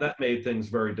 So that made things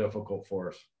very difficult for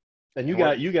us. And you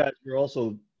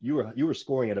were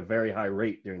scoring at a very high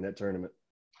rate during that tournament,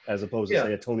 as opposed to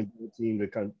say a Tony Ball team to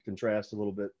contrast a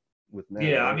little bit with now.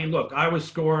 Yeah, I mean, look, I was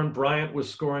scoring, Bryant was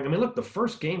scoring. I mean, look, the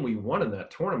first game we won in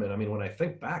that tournament, I mean, when I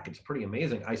think back, it's pretty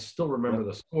amazing. I still remember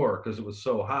the score because it was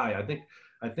so high.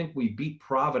 I think we beat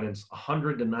Providence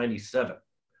 100-97,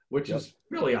 which is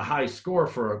really a high score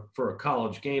for a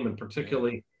college game, and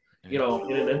particularly, in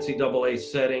an NCAA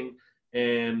setting,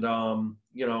 and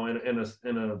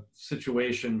in a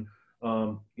situation,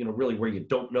 really where you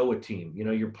don't know a team.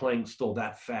 You're playing still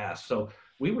that fast. So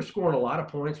we were scoring a lot of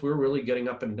points. We were really getting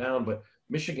up and down, but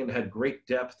Michigan had great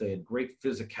depth. They had great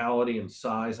physicality and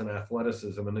size and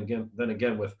athleticism. And then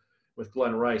again with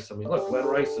Glenn Rice. I mean, look, Glenn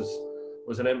Rice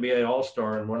was an NBA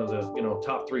All-Star and one of the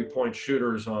top 3-point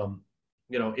shooters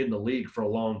in the league for a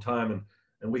long time,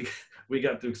 and we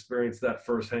got to experience that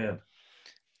firsthand.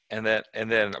 And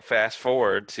then fast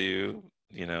forward to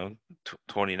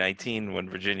 2019 when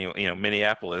Virginia,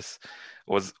 Minneapolis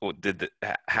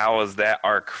how was that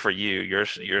arc for you, your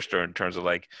story, in terms of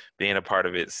like being a part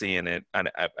of it, seeing it? I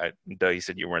know you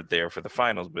said you weren't there for the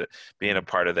finals, but being a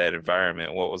part of that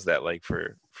environment, what was that like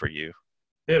for you?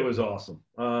 It was awesome.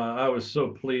 I was so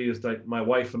pleased. My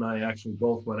wife and I actually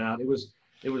both went out. It was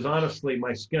honestly,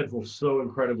 my schedule so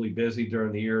incredibly busy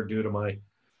during the year due to my,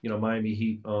 Miami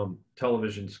Heat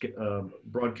television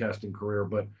broadcasting career.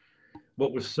 But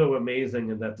what was so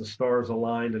amazing and that the stars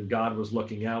aligned and God was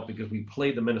looking out, because we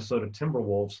played the Minnesota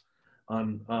Timberwolves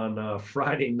on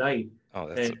Friday night. Oh,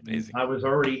 that's and amazing. I was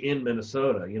already in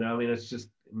Minnesota. It's just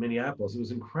Minneapolis. It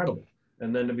was incredible.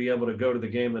 And then to be able to go to the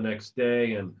game the next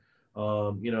day and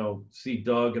see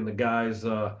Doug and the guys.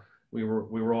 We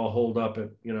were all holed up at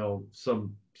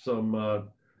some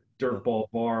dirtball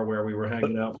bar where we were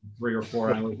hanging out for 3 or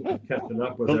 4 hours, catching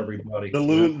up with everybody. The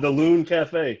Loon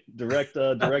Cafe, direct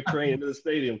train into the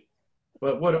stadium.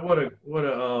 But what an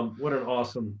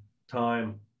awesome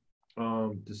time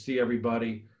to see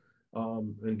everybody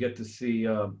and get to see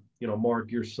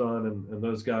Mark, your son, and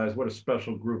those guys. What a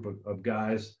special group of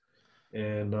guys,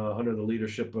 and under the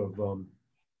leadership of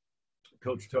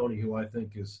Coach Tony, who I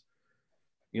think is,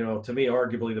 to me,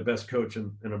 arguably the best coach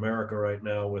in America right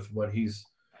now with what he's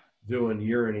doing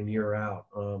year in and year out.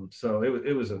 So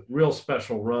it was a real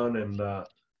special run, and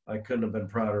I couldn't have been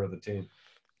prouder of the team.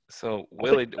 So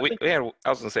Willie, I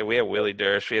was gonna say we had Willie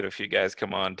Durst. We had a few guys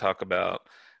come on talk about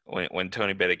when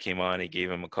Tony Bennett came on, he gave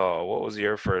him a call. What was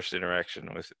your first interaction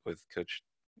with Coach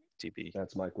TB?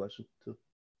 That's my question too.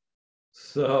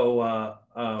 So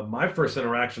my first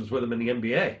interactions with him in the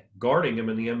NBA, guarding him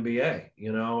in the NBA,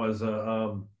 as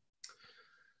a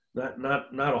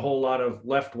not a whole lot of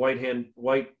left-handed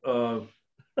point guards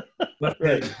in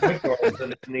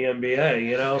the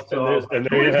NBA, So and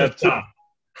there you have two.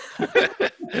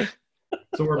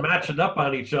 So we're matching up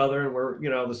on each other, and we're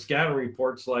the scatter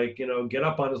reports like get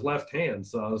up on his left hand.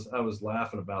 So I was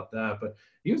laughing about that, but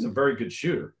he was a very good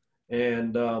shooter.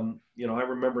 And, I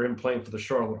remember him playing for the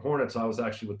Charlotte Hornets. I was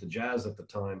actually with the Jazz at the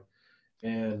time.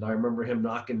 And I remember him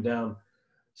knocking down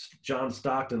John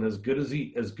Stockton as good as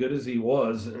he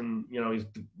was. And, he's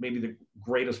maybe the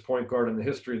greatest point guard in the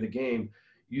history of the game.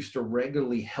 Used to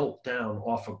regularly help down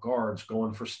off of guards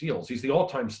going for steals. He's the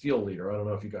all-time steal leader. I don't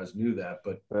know if you guys knew that,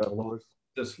 but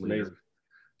this leader.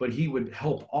 But he would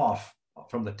help off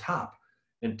from the top.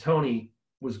 And Tony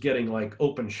was getting like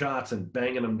open shots and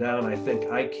banging them down. I think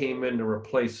I came in to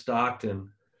replace Stockton,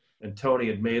 and Tony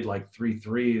had made like 3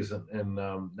 threes, and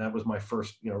that was my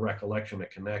first recollection of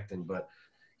connecting. But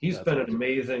he's been an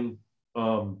amazing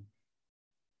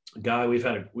guy.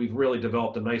 We've really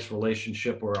developed a nice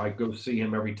relationship where I go see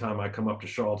him every time I come up to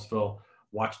Charlottesville,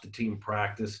 watch the team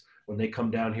practice. When they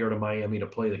come down here to Miami to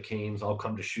play the Canes, I'll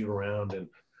come to shoot around, and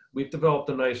we've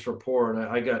developed a nice rapport. And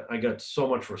I got so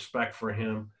much respect for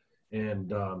him. And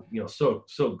so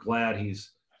glad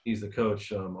he's the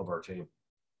coach of our team.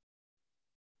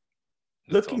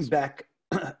 Looking back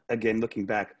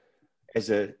as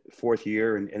a fourth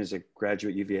year and as a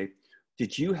graduate UVA,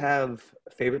 did you have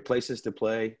favorite places to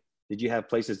play? Did you have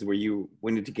places where you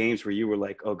went into games where you were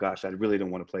like, oh gosh, I really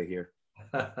don't want to play here?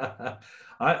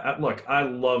 Look, I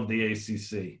love the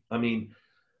ACC. I mean,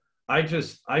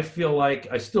 I feel like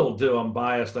I still do. I'm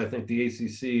biased. I think the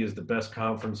ACC is the best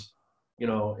conference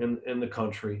in the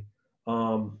country.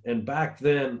 And back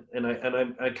then, and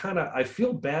I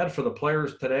feel bad for the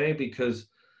players today, because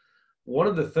one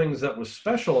of the things that was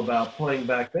special about playing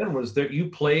back then was that you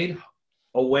played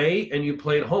away and you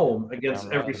played home against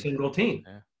every single team.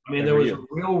 Yeah. I mean, there was a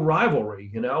real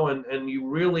rivalry, and you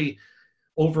really,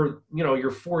 over,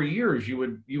 your 4 years, you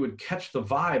would catch the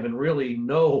vibe and really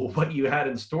know what you had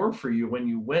in store for you when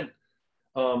you went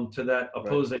to that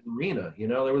opposing arena.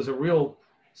 There was a real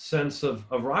sense of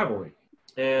rivalry.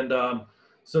 And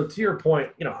so to your point,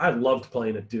 I loved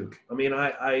playing at Duke. I mean,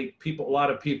 a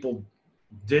lot of people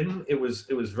didn't. It was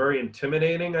very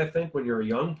intimidating, I think, when you're a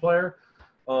young player.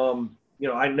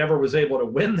 I never was able to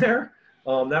win there.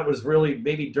 That was really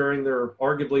maybe during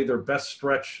arguably their best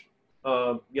stretch,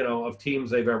 of teams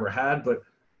they've ever had. But,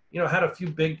 had a few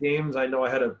big games. I know I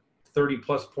had a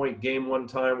 30-plus point game one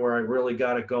time where I really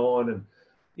got it going. And,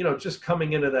 just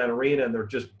coming into that arena and they're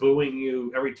just booing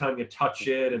you every time you touch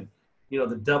it. And,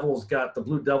 the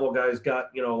Blue Devil guys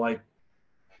got, like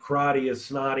Crotty as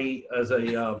snotty as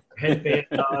a headband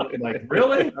on. I'm like,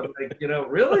 really? I'm like,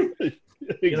 really?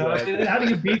 Exactly. How do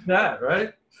you beat that,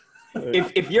 right?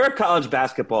 If you're a college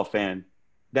basketball fan,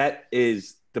 that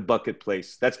is the bucket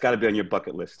place. That's got to be on your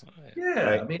bucket list.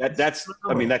 Yeah. Right?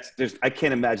 I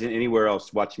can't imagine anywhere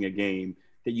else watching a game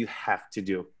that you have to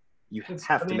do. You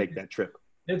have to make that trip.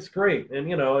 It's great,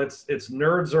 and it's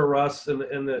nerds or us in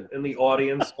the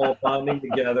audience all bonding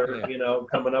together,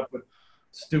 coming up with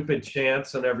stupid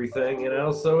chants and everything,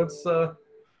 So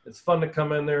it's fun to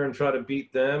come in there and try to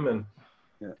beat them. And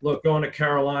look, going to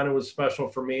Carolina was special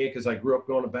for me because I grew up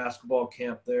going to basketball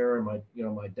camp there, and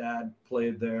my dad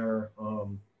played there.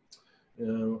 I'm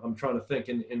trying to think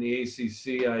in the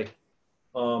ACC.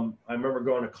 I remember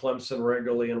going to Clemson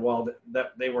regularly, and while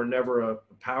that they were never a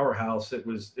powerhouse, it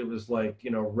was like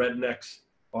rednecks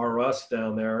are us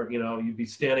down there. You'd be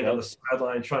standing on the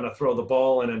sideline trying to throw the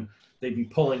ball in, and they'd be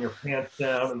pulling your pants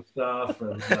down and stuff.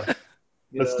 And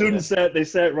the students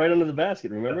sat right under the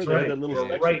basket. Remember, that's they right. had that little They were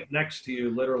section right next to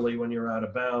you, literally when you're out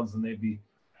of bounds, and they'd be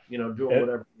doing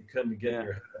whatever you could to get in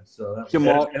your head. So that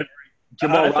Jamal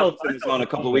Robinson was on a felt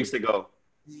couple of weeks ago.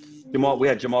 We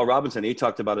had Jamal Robinson. He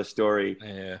talked about a story.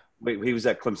 Yeah. He was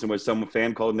at Clemson where some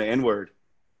fan called him the N-word.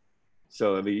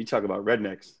 So I mean, you talk about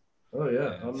rednecks. Oh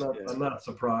yeah, I'm not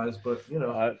surprised, but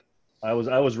I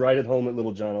was right at home at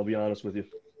Little John. I'll be honest with you,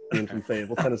 being from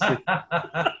Fayetteville, Tennessee.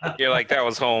 You're like, that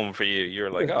was home for you.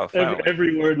 You're like, oh, finally.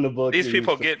 Every word in the book. These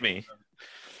people get me.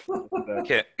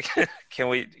 Can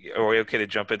we? Are we okay to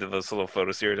jump into this little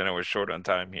photo series? I know we're short on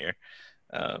time here.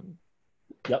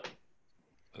 Yep.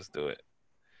 Let's do it.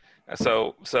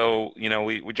 So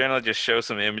we generally just show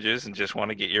some images and just want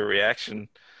to get your reaction,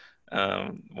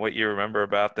 what you remember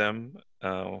about them.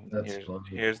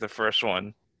 Here's the first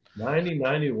one.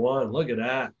 90-91. Look at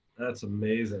that. That's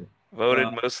amazing. Voted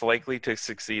most likely to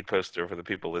succeed poster for the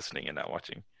people listening and not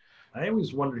watching. I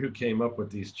always wondered who came up with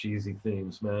these cheesy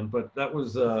themes, man. But that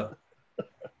was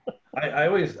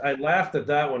I laughed at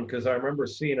that one because I remember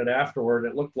seeing it afterward.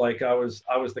 And it looked like I was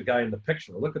the guy in the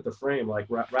picture. Look at the frame, like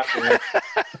wrapped around.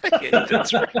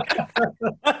 That's right.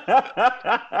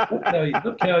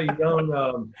 Look how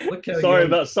young.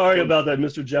 Sorry about that,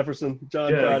 Mr. Jefferson.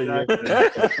 John Crotty.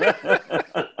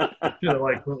 Should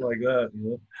have put like that.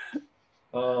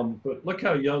 But look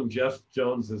how young Jeff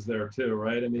Jones is there too,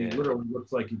 right? I mean, he literally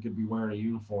looks like he could be wearing a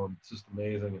uniform. It's just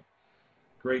amazing.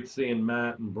 Great seeing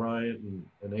Matt and Bryant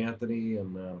and Anthony.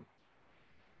 And I'm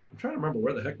trying to remember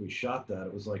where the heck we shot that.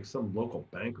 It was like some local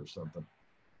bank or something.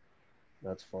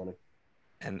 That's funny.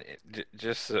 And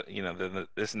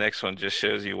this next one just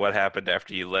shows you what happened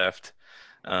after you left,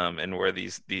 and where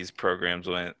these programs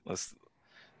went. Let's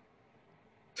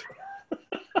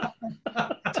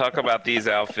talk about these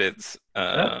outfits.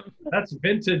 That's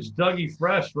vintage Dougie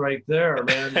Fresh right there,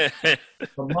 man. The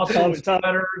muscle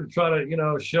sweater and try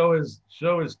to show his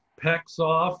pecs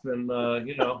off, and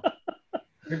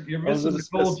you're missing the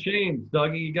gold chains,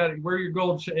 Dougie. You got to wear your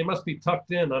gold chain. It must be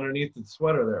tucked in underneath the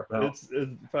sweater there, pal. It's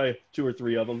probably 2 or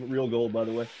 3 of them, real gold, by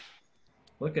the way.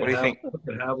 Look at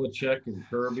Havlicek and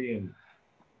Kirby and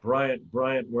Bryant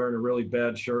wearing a really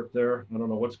bad shirt there. I don't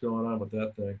know what's going on with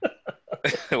that thing.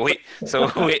 we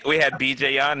had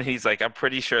BJ on, and he's like, I'm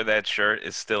pretty sure that shirt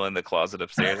is still in the closet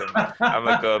upstairs. I'm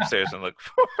gonna go upstairs and look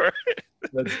for it.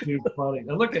 That's too funny.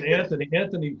 And look at Anthony.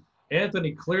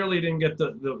 Anthony clearly didn't get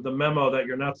the memo that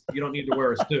you don't need to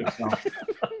wear a suit. So.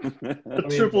 Is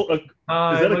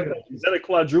that a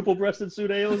quadruple-breasted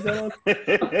suit AO's got on? I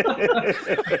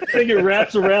think it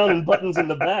wraps around and buttons in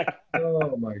the back.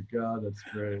 Oh my God, that's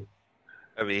great.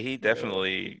 I mean, he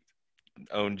definitely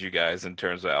owned you guys in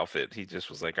terms of outfit. He just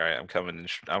was like, all right, I'm coming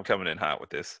in hot with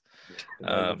this.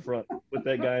 Front. Put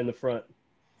that guy in the front.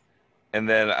 And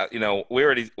then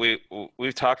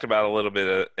we've talked about a little bit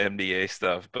of MDA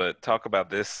stuff, but talk about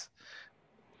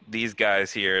these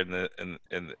guys here in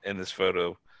this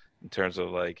photo in terms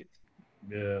of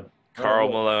Karl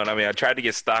Malone. I mean, I tried to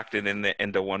get Stockton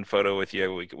into one photo with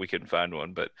you. We couldn't find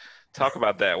one, but talk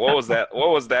about that. What was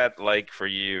that like for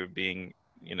you being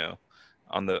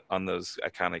on those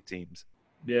iconic teams?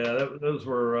 Yeah, those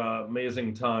were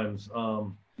amazing times. I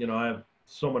have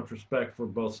so much respect for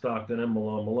both Stockton and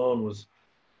Malone. Malone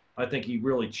I think he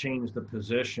really changed the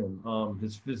position.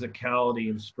 His physicality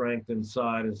and strength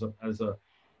inside as a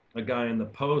guy in the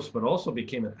post, but also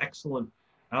became an excellent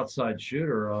outside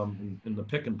shooter in the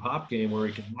pick and pop game where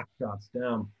he could knock shots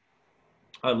down.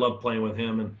 I love playing with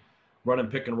him and running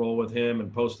pick and roll with him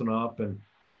and posting up. And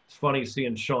it's funny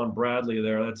seeing Sean Bradley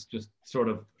there. That's just sort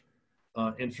of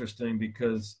interesting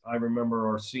because I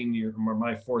remember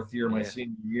my fourth year, my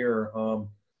senior year,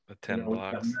 the 10 we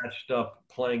blocks. got matched up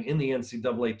playing in the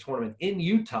NCAA tournament in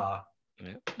Utah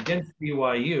against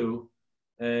BYU.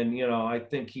 And, I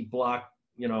think he blocked,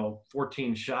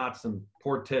 14 shots, and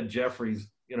poor Ted Jeffries,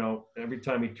 every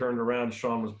time he turned around,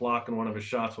 Sean was blocking one of his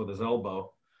shots with his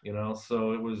elbow,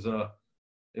 so it was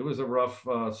a rough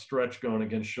stretch going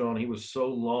against Sean. He was so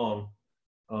long.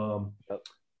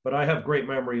 but I have great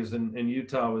memories, and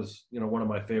Utah was, one of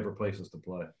my favorite places to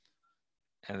play.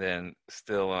 And then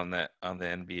still on the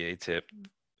NBA tip,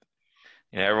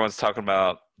 everyone's talking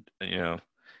about, you know,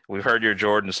 we've heard your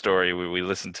Jordan story. We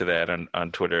listened to that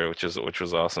on Twitter, which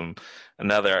was awesome.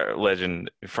 Another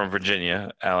legend from Virginia,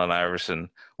 Allen Iverson.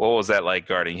 What was that like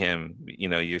guarding him?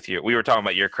 We were talking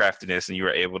about your craftiness, and you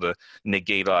were able to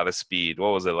negate a lot of speed. What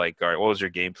was it like guard? What was your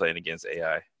game plan against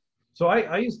AI? So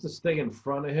I used to stay in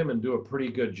front of him and do a pretty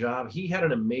good job. He had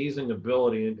an amazing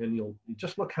ability, and you'll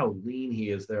just look how lean he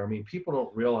is there. I mean, people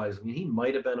don't realize. I mean, he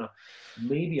might have been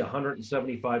maybe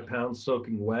 175 pounds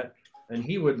soaking wet, and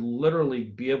he would literally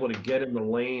be able to get in the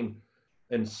lane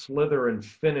and slither and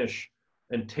finish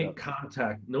and take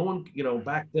contact. No one,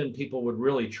 back then people would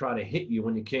really try to hit you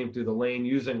when you came through the lane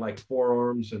using like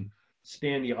forearms and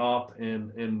stand you up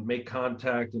and make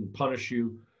contact and punish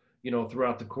you,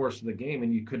 throughout the course of the game.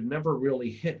 And you could never really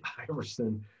hit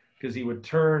Iverson because he would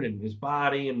turn and his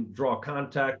body and draw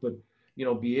contact, but,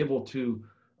 be able to,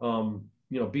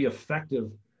 be effective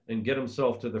and get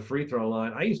himself to the free throw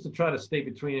line. I used to try to stay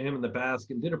between him and the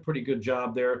basket and did a pretty good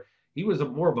job there. He was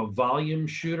more of a volume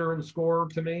shooter and scorer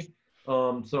to me.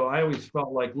 So I always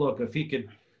felt like, look, if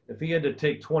he had to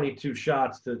take 22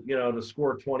 shots to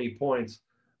score 20 points,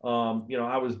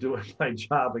 I was doing my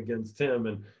job against him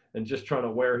and just trying to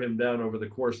wear him down over the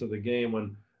course of the game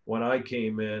when I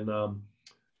came in.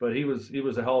 But he was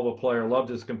a hell of a player. Loved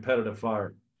his competitive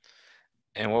fire.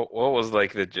 And what was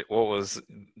like what was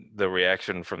the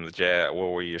reaction from the Jazz?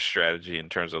 What were your strategy in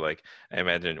terms of, like, I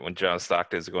imagine when John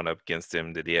Stockton's going up against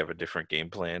him, did he have a different game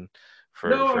plan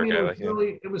No, for I a mean, guy like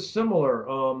him? it was similar,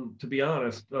 to be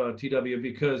honest, TW,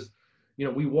 because,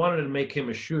 we wanted to make him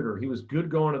a shooter. He was good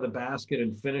going to the basket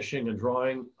and finishing and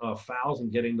drawing fouls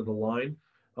and getting to the line.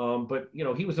 But,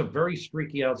 he was a very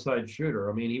streaky outside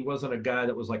shooter. I mean, he wasn't a guy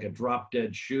that was like a drop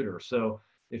dead shooter. So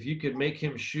if you could make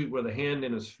him shoot with a hand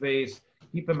in his face,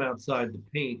 keep him outside the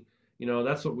paint,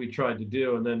 that's what we tried to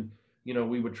do. And then,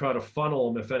 we would try to funnel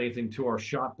him, if anything, to our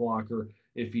shot blocker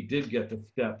if he did get the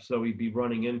step. So he'd be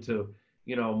running into,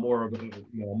 more of a,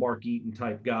 Mark Eaton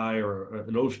type guy or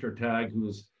an Ostertag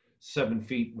who's 7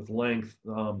 feet with length,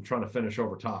 trying to finish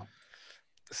over top.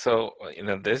 So,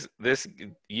 this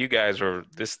you guys were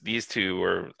these two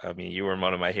were, I mean, you were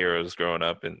one of my heroes growing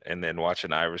up, and then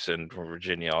watching Iverson from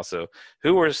Virginia also.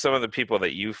 Who were some of the people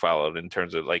that you followed in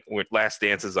terms of, like, with Last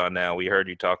Dance is on now? We heard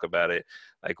you talk about it.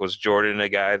 Like, was Jordan a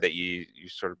guy that you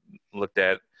sort of looked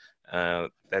at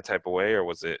that type of way, or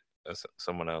was it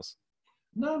someone else?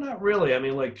 No, not really. I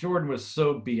mean, like, Jordan was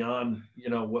so beyond,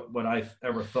 what I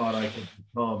ever thought I could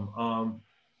become.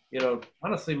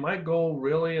 Honestly, my goal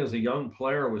really as a young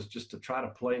player was just to try to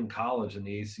play in college in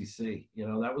the ACC.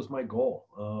 That was my goal.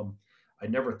 I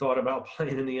never thought about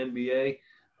playing in the NBA.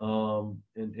 And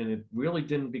it really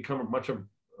didn't become much of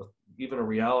even a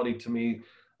reality to me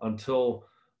until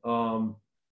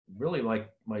really like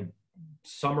my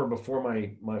summer before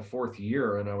my fourth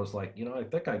year. And I was like, I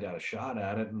think I got a shot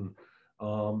at it.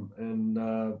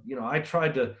 I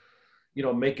tried to,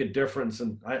 make a difference.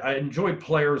 And I enjoyed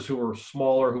players who were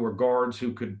smaller, who were guards,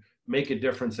 who could make a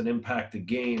difference and impact the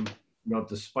game,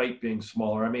 despite being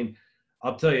smaller. I mean,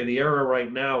 I'll tell you, the era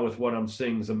right now with what I'm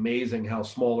seeing is amazing how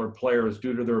smaller players,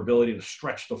 due to their ability to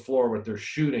stretch the floor with their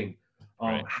shooting,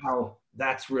 Right. how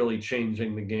that's really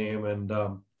changing the game. And,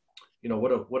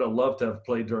 would have loved to have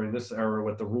played during this era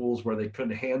with the rules where they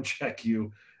couldn't hand check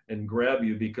you and grab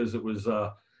you, because it was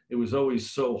always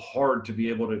so hard to be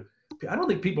able to. I don't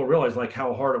think people realize like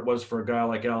how hard it was for a guy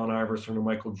like Allen Iverson or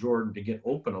Michael Jordan to get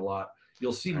open a lot.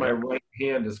 You'll see my right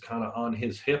hand is kind of on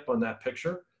his hip on that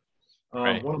picture.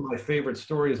 Right. One of my favorite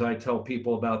stories I tell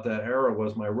people about that era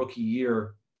was my rookie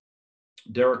year.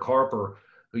 Derek Harper,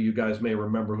 who you guys may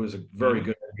remember, who was a very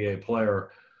good NBA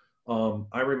player.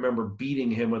 I remember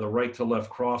beating him with a right to left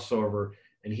crossover,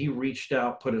 and he reached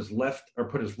out, put his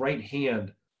right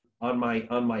hand on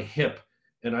my hip.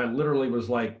 And I literally was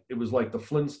like, it was like the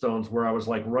Flintstones, where I was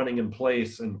like running in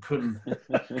place and couldn't turn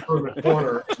the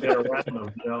corner and get around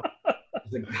him.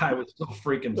 The guy was so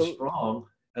freaking strong,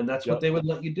 and that's what they would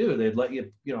let you do. They'd let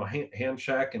you, hand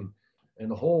check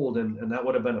and hold, and that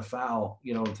would have been a foul,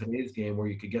 in today's game, where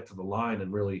you could get to the line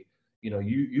and really, you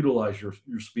utilize your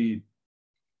speed.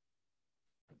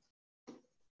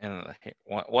 And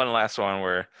one last one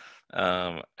where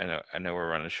I know we're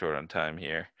running short on time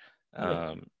here.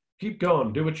 Keep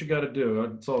going. Do what you got to do.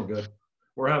 It's all good.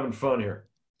 We're having fun here.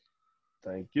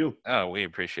 Thank you. Oh, we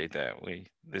appreciate that.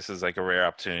 This is like a rare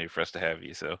opportunity for us to have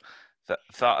you. So,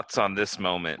 thoughts on this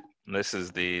moment? This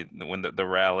is when the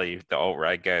rally, the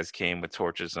alt-right guys came with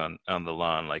torches on the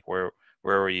lawn. Like, where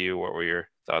where were you? What were your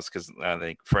thoughts? Because I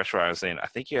think fresh where I was saying, I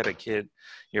think you had a kid.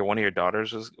 One of your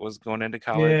daughters was going into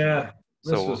college. Yeah,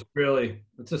 this So was really,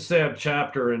 it's a sad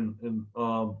chapter in you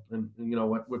know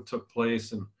what took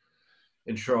place in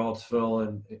Charlottesville.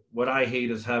 And what I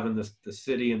hate is having the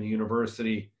city and the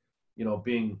university, you know,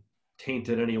 being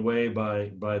tainted anyway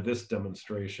by this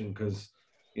demonstration, because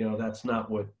you know that's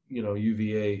not what you know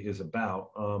UVA is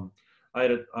about. I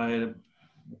had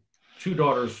two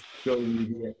daughters go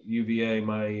to UVA.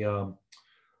 My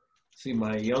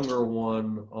younger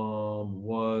one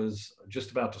was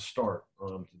just about to start.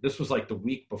 This was like the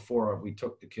week before we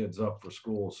took the kids up for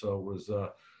school, so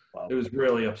Wow. it was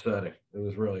really upsetting. It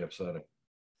was really upsetting.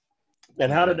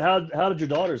 And how did your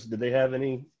daughters? Did they have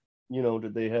any?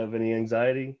 Did they have any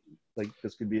anxiety? Like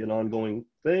this could be an ongoing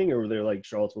thing, or were they like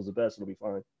Charlottesville's the best? It'll be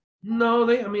fine. No,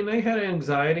 they had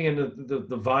anxiety, and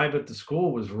the vibe at the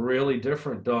school was really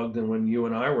different, Doug, than when you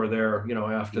and I were there. You know,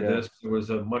 after this, there was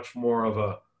a much more of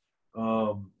a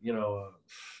a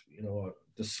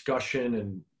discussion,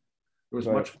 and there was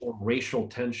much more racial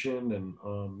tension, and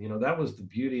that was the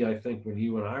beauty, I think, when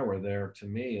you and I were there. To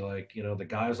me, like the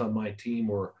guys on my team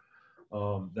were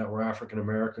that were African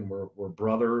American were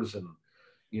brothers, and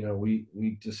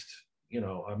we just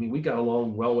we got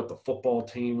along well with the football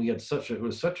team. We had it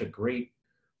was such a great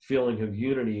feeling of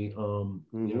unity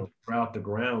throughout the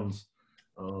grounds.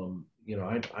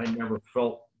 I never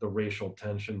felt the racial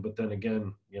tension, but then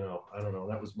again, I don't know,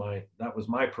 that was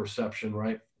my perception,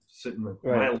 right? Sitting at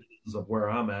my lens of where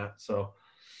I'm at. So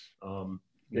so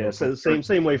the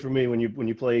same way for me when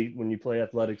you play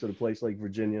athletics at a place like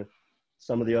Virginia.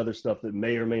 Some of the other stuff that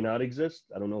may or may not exist,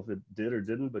 I don't know if it did or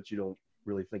didn't, but you don't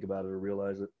really think about it or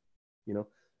realize it,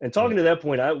 And talking to that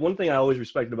point, one thing I always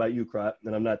respected about you, Crot,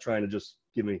 and I'm not trying to just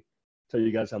tell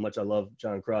you guys how much I love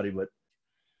John Crotty, but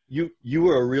you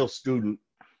were a real student,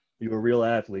 you were a real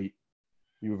athlete,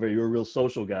 you were a real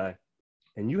social guy,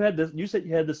 and you said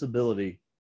you had this ability,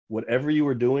 whatever you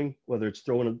were doing, whether it's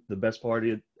throwing the best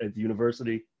party at the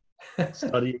university,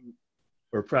 studying,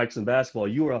 or practicing basketball,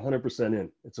 you were 100%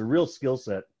 in. It's a real skill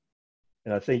set,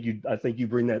 and I think you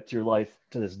bring that to your life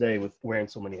to this day with wearing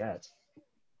so many hats.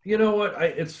 You know what?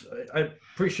 I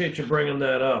appreciate you bringing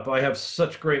that up. I have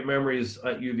such great memories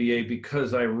at UVA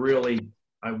because I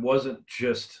wasn't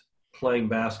just playing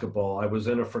basketball. I was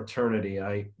in a fraternity.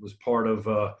 I was part of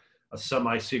a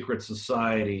semi-secret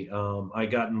society. I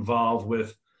got involved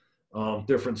with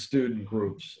different student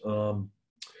groups. And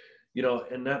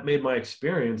that made my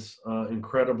experience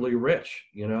incredibly rich.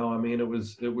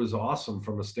 It was awesome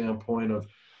from a standpoint of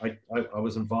I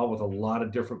was involved with a lot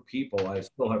of different people. I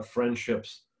still have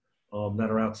friendships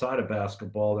that are outside of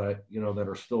basketball that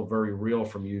are still very real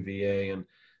from UVA, and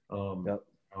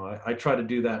I try to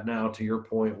do that now. To your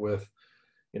point, with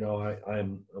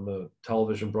I'm a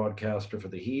television broadcaster for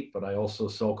the Heat, but I also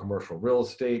sell commercial real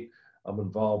estate. I'm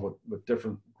involved with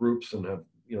different groups and have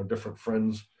different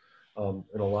friends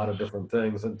in a lot of different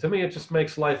things, and to me, it just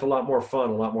makes life a lot more fun,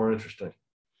 a lot more interesting.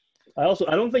 I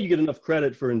don't think you get enough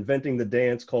credit for inventing the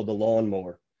dance called the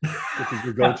lawnmower, which is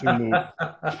your go-to move.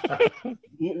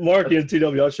 Mark and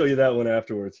TW, I'll show you that one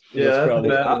afterwards. Yeah, that's probably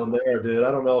that one there, dude.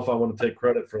 I don't know if I want to take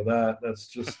credit for that. That's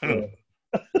just.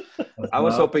 I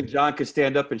was hoping John could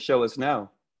stand up and show us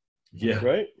now. Yeah,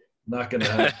 right. Not gonna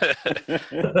happen.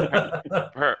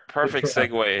 Perfect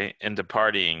segue into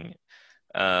partying.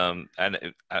 We're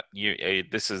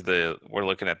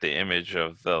looking at the image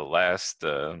of the last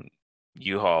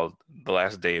U-Haul, the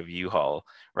last day of U-Haul,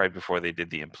 right before they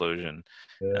did the implosion.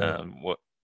 Yeah.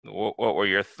 What were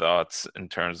your thoughts in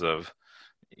terms of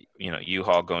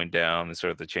U-Haul going down and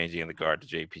sort of the changing of the guard to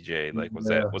JPJ? Like, was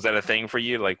that a thing for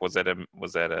you? Like, was that a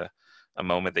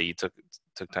moment that you took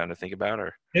time to think about?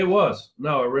 Or it was.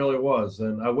 No, it really was.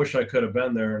 And I wish I could have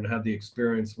been there and had the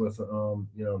experience with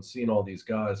and seen all these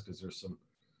guys, because there's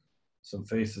some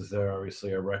faces there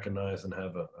obviously I recognize and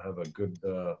have a good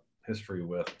history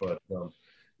with. But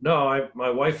no, my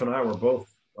wife and I were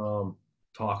both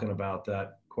talking about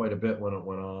that quite a bit when it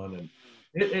went on, and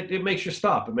it makes you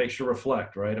stop. It makes you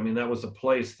reflect, right? I mean, that was a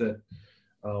place that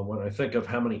when I think of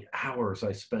how many hours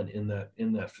I spent in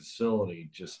that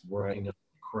facility, just working on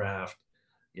craft,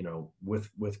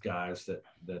 with guys that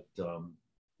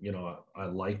I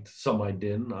liked, some I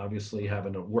didn't, obviously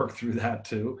having to work through that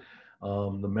too.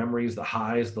 The memories, the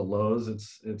highs, the lows,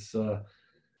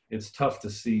 it's tough to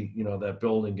see, that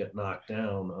building get knocked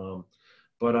down.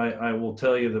 But I will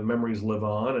tell you, the memories live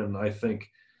on. And I think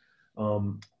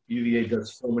UVA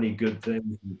does so many good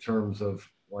things in terms of,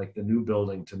 like, the new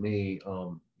building. To me,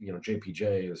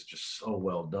 JPJ is just so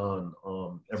well done.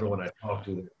 Everyone I talk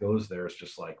to that goes there is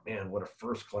just like, man, what a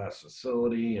first-class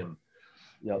facility. And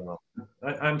Yep. You know,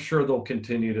 I'm sure they'll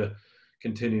continue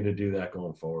to do that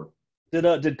going forward.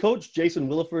 Did Coach Jason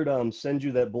Williford send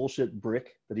you that bullshit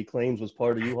brick that he claims was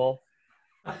part of U-Haul?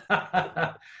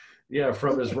 Yeah,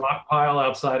 from his rock pile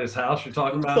outside his house. You're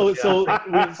talking about.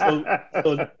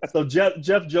 So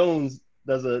Jeff Jones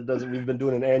does we've been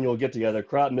doing an annual get together.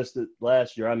 Crot missed it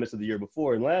last year. I missed it the year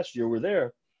before, and last year we're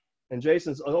there, and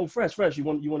Jason's, oh, fresh, you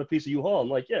want a piece of U-Haul? I'm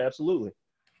like, yeah, absolutely.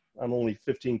 I'm only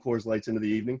 15 Coors Lights into the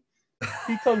evening.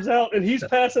 He comes out and he's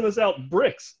passing us out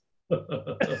bricks.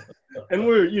 And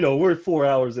we're 4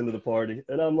 hours into the party,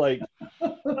 and I'm like,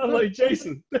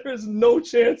 Jason, there is no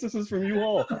chance this is from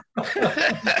U-Haul.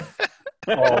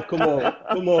 Oh,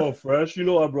 come on, Fresh. You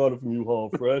know I brought it from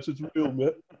U-Haul, Fresh. It's real,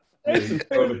 man. Jason,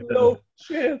 there is no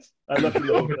chance. I left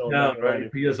it down, right?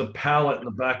 He has a pallet in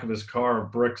the back of his car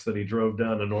of bricks that he drove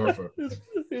down to Norfolk.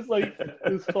 It's like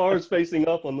his car's facing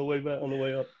up on the way back, on the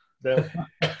way up, down.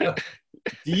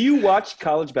 Do you watch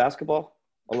college basketball?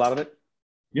 A lot of it?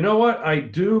 You know what? I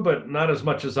do, but not as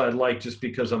much as I'd like, just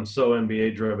because I'm so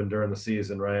NBA driven during the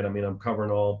season, right? I mean, I'm covering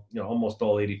almost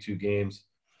all 82 games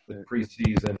with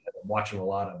preseason, and I'm watching a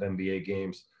lot of NBA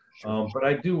games. But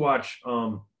I do watch,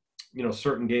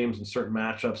 certain games and certain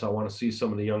matchups. I want to see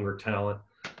some of the younger talent.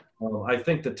 I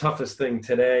think the toughest thing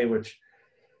today, which,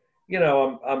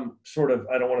 I'm sort of,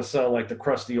 I don't want to sound like the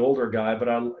crusty older guy, but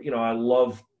I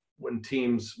love when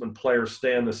players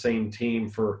stay on the same team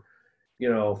for,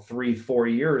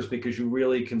 3-4 years, because you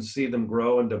really can see them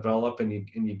grow and develop, and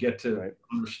you get to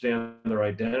understand their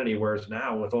identity. Whereas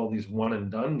now with all these one and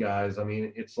done guys, I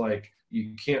mean, it's like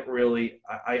you can't really.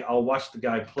 I'll watch the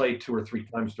guy play 2 or 3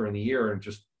 times during the year and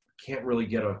just can't really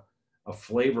get a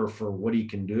flavor for what he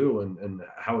can do and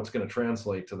how it's going to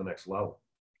translate to the next level.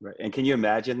 Right. And can you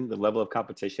imagine the level of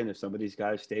competition if some of these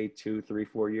guys stay 2, 3,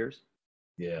 4 years?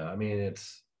 Yeah, I mean,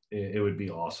 it would be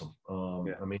awesome.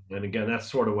 I mean, and again, that's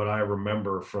sort of what I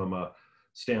remember from a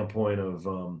standpoint of,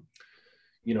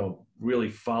 really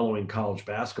following college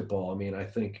basketball. I mean, I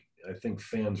think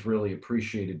fans really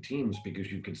appreciated teams because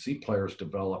you could see players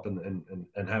develop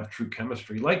and have true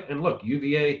chemistry. And look,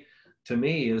 UVA to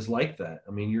me is like that.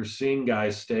 I mean, you're seeing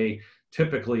guys stay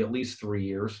typically at least 3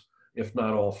 years, if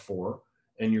not all 4.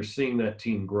 And you're seeing that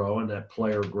team grow and that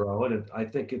player grow. And I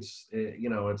think it's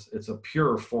a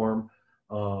pure form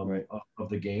of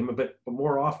the game, but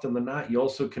more often than not, you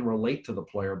also can relate to the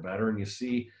player better, and you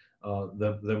see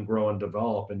them grow and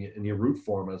develop, and you root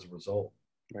for them as a result.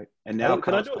 Right. And now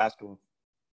college basketball.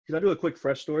 Can I do a quick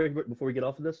Fresh story before we get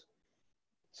off of this?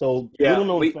 So little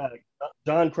known fact,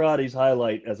 John Crotty's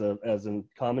highlight as a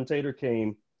commentator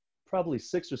came probably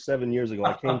 6 or 7 years ago.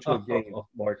 I came to a game,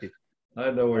 Marky.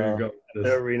 I know where you're going with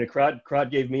this. Arena. Crot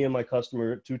gave me and my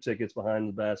customer 2 tickets behind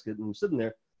the basket, and I'm sitting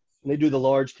there. And they do the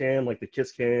large cam, like the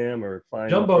Kiss Cam or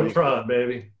Jumbotron,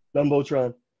 baby.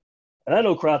 Jumbotron. And I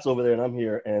know Crot's over there, and I'm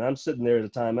here, and I'm sitting there at a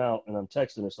timeout, and I'm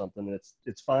texting or something, and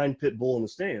it's fine Pitbull in the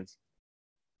stands.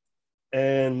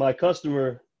 And my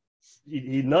customer,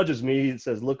 he nudges me. He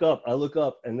says, "Look up." I look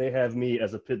up, and they have me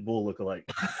as a Pitbull lookalike.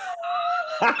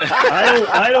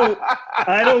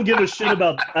 I don't give a shit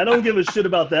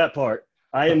about that part.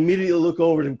 I immediately look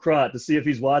over to Crot to see if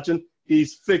he's watching.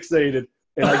 He's fixated.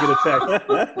 And I get a text.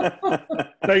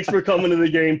 Thanks for coming to the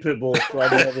game, Pitbull.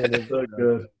 So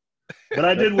good. But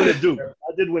I did win at Duke.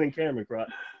 I did win in Cameron, Crot,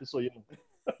 just so you know.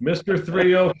 Mr.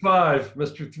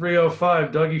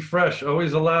 305, Dougie Fresh,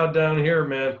 always allowed down here,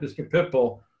 man. Mr.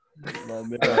 Pitbull.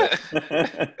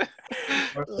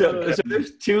 So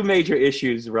there's 2 major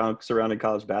issues surrounding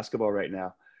college basketball right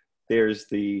now. There's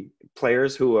the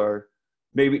players who are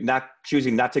maybe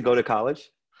choosing not to go to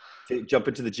college, to jump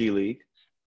into the G League.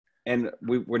 And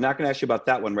we're not going to ask you about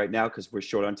that one right now because we're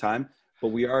short on time. But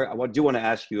I do want to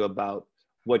ask you about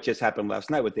what just happened last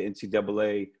night with the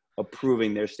NCAA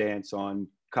approving their stance on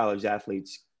college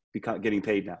athletes getting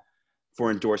paid now for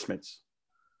endorsements.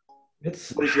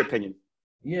 What is your opinion?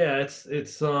 Yeah, it's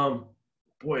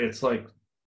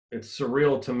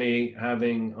surreal to me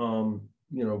having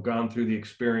gone through the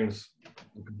experience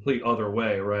the complete other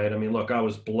way, right? I mean, look, I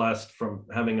was blessed from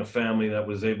having a family that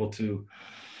was able to,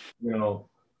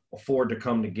 afford to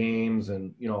come to games,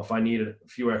 and if I needed a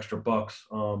few extra bucks,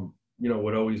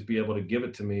 would always be able to give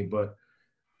it to me. But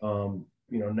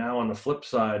now on the flip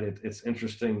side, it's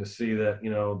interesting to see that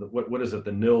what is it,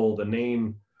 the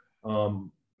name,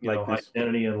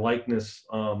 identity and likeness,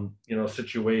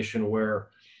 situation where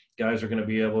guys are going to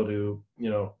be able to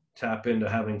tap into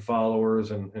having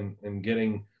followers and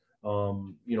getting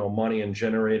money and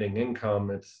generating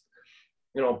income. It's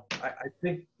I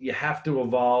think you have to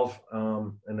evolve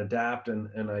and adapt, and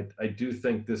I do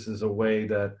think this is a way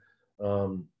that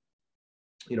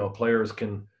players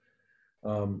can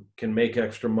can make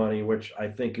extra money, which I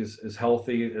think is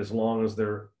healthy as long as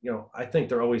they're, I think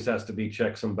there always has to be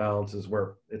checks and balances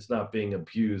where it's not being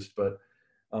abused. But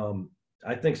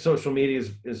I think social media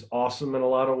is awesome in a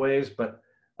lot of ways, but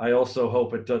I also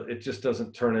hope it just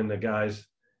doesn't turn into guys,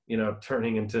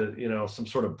 turning into, some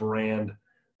sort of brand,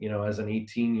 as an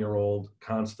 18-year-old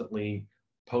constantly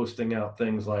posting out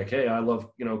things like, hey, I love,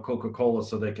 Coca-Cola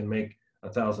so they can make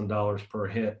 $1,000 per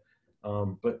hit.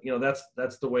 But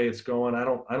that's the way it's going. I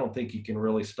don't think you can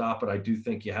really stop it. I do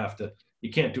think you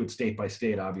can't do it state by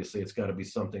state. Obviously it's got to be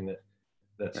something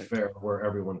that's Right. fair where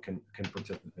everyone can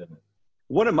participate in it.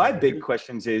 One of my big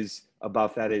questions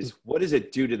about that is, what does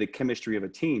it do to the chemistry of a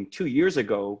team? 2 years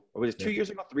ago, or was it 2 years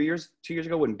ago, 2 years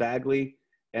ago, when Bagley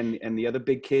and the other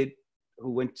big kid who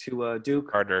went to Duke,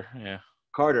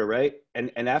 Carter, right?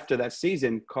 And after that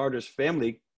season, Carter's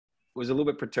family was a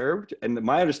little bit perturbed. And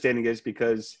my understanding is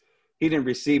because he didn't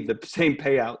receive the same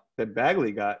payout that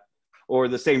Bagley got, or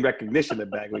the same recognition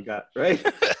that Bagley got, right?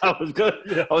 I was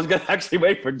gonna actually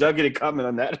wait for Dougie to comment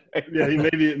on that. Right? Yeah,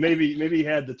 maybe he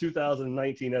had the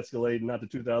 2019 Escalade, and not the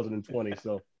 2020,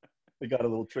 so it got a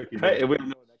little tricky. Right? And we don't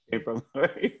know where that came from,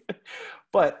 right?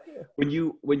 But when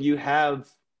you have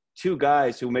two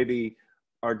guys who maybe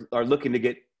are looking to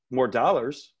get more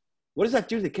dollars, what does that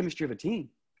do to the chemistry of a team?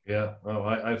 Yeah,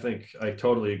 I think I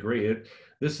totally agree.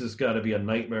 This has got to be a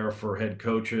nightmare for head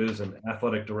coaches and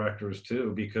athletic directors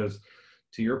too, because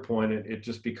to your point, it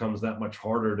just becomes that much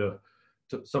harder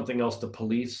to something else to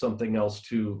police, something else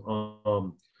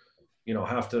to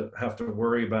have to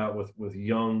worry about with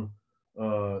young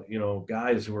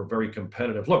guys who are very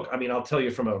competitive. Look, I mean, I'll tell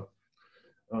you from a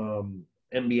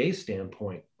NBA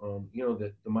standpoint,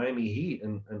 that the Miami Heat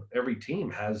and every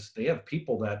team they have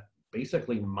people that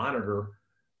basically monitor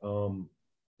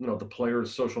the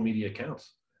players' social media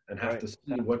accounts and have to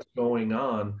see what's going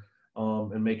on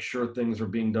and make sure things are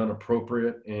being done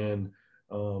appropriate. And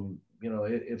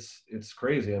it's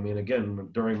crazy. I mean, again,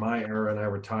 during my era, and I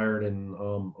retired in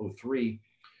 2003,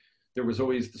 there was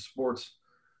always the sports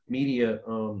media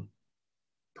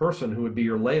person who would be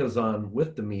your liaison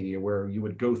with the media, where you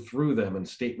would go through them and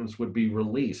statements would be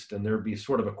released, and there'd be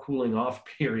sort of a cooling off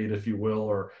period, if you will,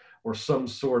 or some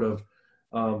sort of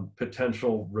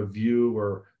potential review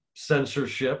or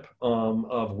censorship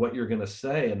of what you're going to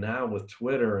say. And now with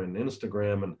Twitter and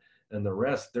Instagram and the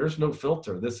rest, there's no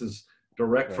filter. This is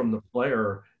direct from the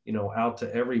player, out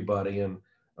to everybody. And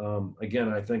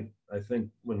again, I think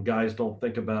when guys don't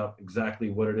think about exactly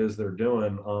what it is they're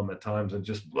doing at times and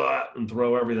just and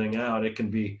throw everything out, it can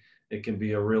be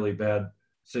a really bad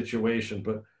situation.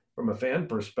 But from a fan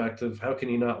perspective, how can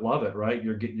you not love it, right?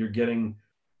 You're getting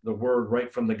the word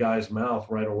right from the guy's mouth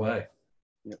right away.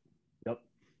 Yep.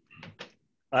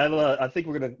 I think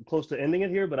we're going to close to ending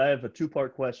it here, but I have a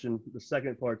two-part question. The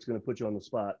second part's going to put you on the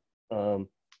spot.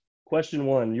 Question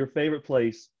one, your favorite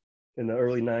place in the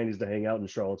early 90s to hang out in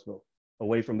Charlottesville,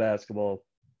 away from basketball,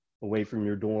 away from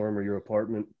your dorm or your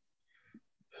apartment,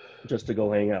 just to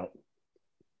go hang out?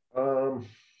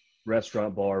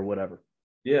 Restaurant, bar, whatever.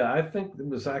 Yeah, I think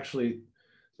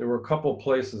there were a couple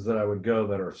places that I would go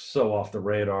that are so off the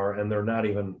radar, and they're not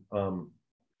even,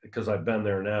 because I've been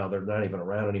there now, they're not even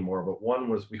around anymore. But one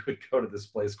was, we would go to this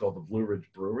place called the Blue Ridge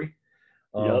Brewery.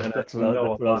 That's what I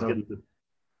was getting to.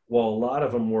 Well,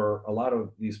 a lot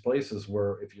of these places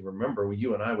were, if you remember,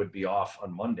 you and I would be off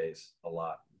on Mondays a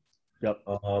lot. Yep.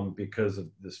 Because of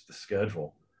the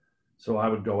schedule. So I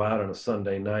would go out on a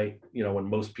Sunday night, when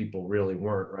most people really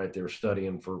weren't, right? They were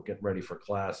studying for getting ready for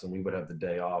class, and we would have the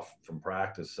day off from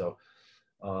practice. So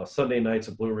Sunday nights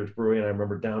at Blue Ridge Brewery, and I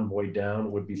remember Down Boy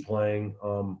Down would be playing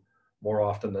more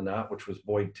often than not, which was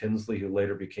Boyd Tinsley, who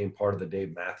later became part of the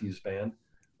Dave Matthews Band.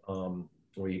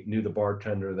 We knew the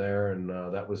bartender there, and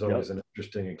that was always an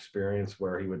interesting experience,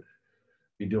 where he would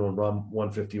be doing rum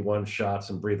 151 shots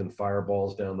and breathing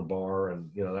fireballs down the bar. And,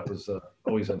 that was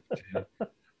always entertaining.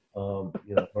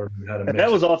 Learning how to mix.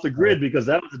 That was off the grid, because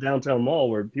that was a downtown mall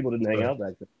where people didn't hang out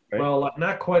back then. Right? Well,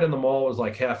 not quite in the mall. It was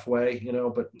like halfway,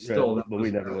 but still, right. But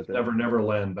we never went there.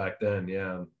 Neverland back then.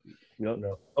 Yeah. Yep.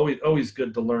 Always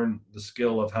good to learn the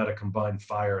skill of how to combine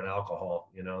fire and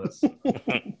alcohol. That's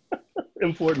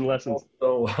important lessons.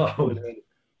 So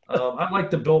I like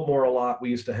the Biltmore a lot. We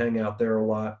used to hang out there a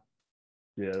lot.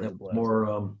 Yeah, more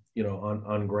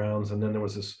on grounds. And then there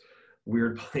was this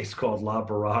weird place called La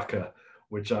Baraka,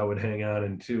 which I would hang out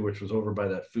in too, which was over by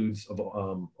that Foods of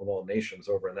All Nations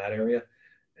over in that area.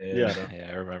 And,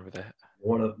 I remember that.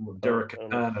 One of Derek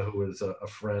Katana, who was a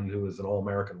friend who was an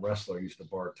All-American wrestler, used to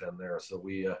bartend there. So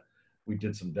we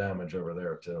did some damage over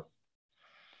there too.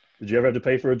 Did you ever have to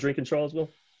pay for a drink in Charlottesville?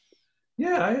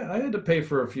 Yeah, I had to pay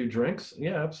for a few drinks.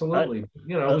 Yeah, I, absolutely.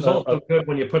 You know, it was uh, uh, also good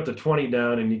when you put the 20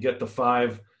 down and you get the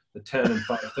 5, the 10, and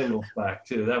 5 singles back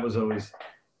too. That was always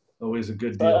a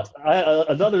good deal.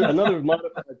 another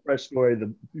modified fresh story.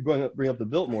 You bring up the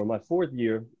Biltmore. My 4th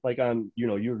year, like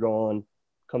you're gone,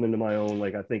 come into my own.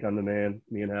 Like I think I'm the man.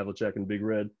 Me and Havlicek and Big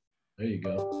Red. There you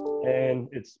go. And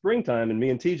it's springtime, and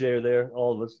me and TJ are there,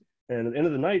 all of us. And at the end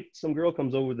of the night, some girl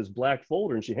comes over with this black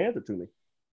folder, and she hands it to me.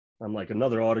 I'm like,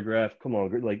 another autograph. Come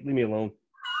on, like leave me alone.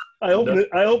 I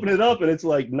open it up, and it's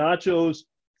like nachos,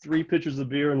 3 pitchers of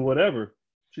beer, and whatever.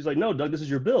 She's like, no, Doug, this is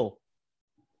your bill.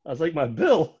 I was like, my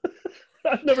bill?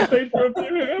 I've never paid for a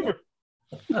beer ever.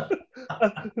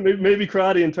 Maybe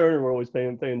Crotty and Turner were always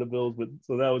paying the bills, but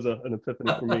so that was an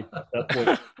epiphany for me at that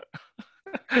point.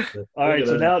 All right,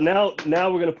 so now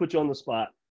we're going to put you on the spot.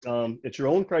 It's your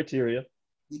own criteria.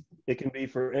 It can be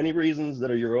for any reasons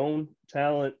that are your own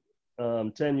talent,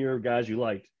 tenure, guys you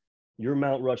liked. Your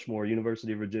Mount Rushmore,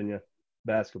 University of Virginia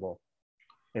basketball,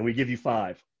 and we give you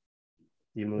 5,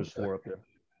 even though there's 4 up there.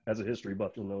 As a history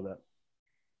buff, you'll know that.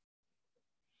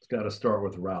 It's got to start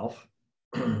with Ralph.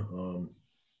 Let's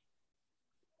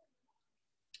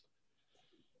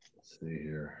see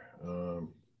here. I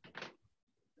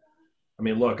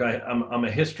mean, look, I'm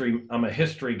a history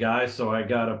guy, so I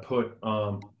got to put.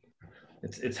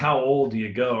 It's how old do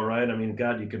you go, right? I mean,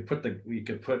 God, you could put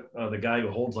the guy who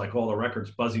holds like all the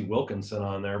records, Buzzy Wilkinson,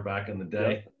 on there back in the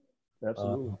day. Yep.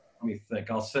 Absolutely. Let me think.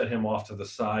 I'll set him off to the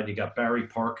side. You got Barry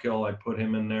Parkhill. I'd put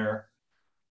him in there.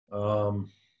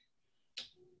 Let's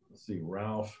see,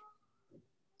 Ralph.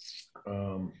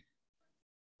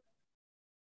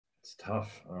 It's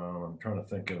tough. I'm trying to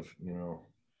think of,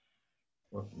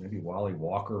 maybe Wally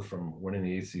Walker from winning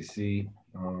the ACC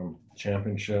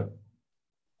championship.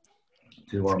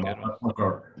 To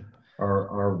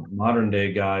our modern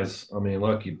day guys. I mean,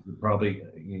 look, you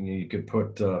could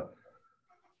put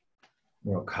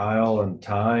Kyle and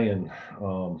Ty and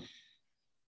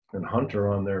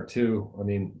Hunter on there too. I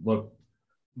mean, look,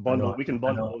 we can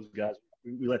bundle those guys.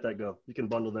 We let that go. You can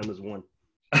bundle them as one.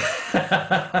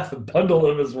 Bundle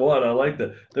them as one. I like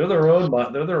that. They're their own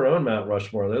Mount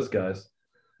Rushmore. Those guys.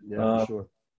 Yeah, for sure.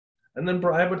 And then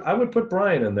I would put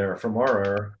Brian in there from our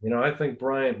era. I think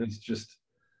Brian has just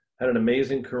had an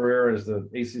amazing career as the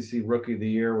ACC Rookie of the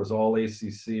Year. Was all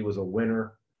ACC. Was a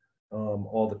winner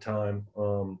all the time.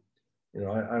 I'm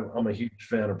a huge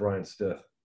fan of Brian Stith.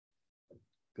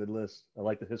 Good list. I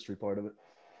like the history part of it.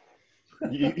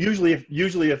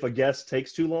 Usually, if a guest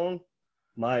takes too long,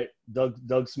 my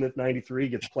Doug Smith 93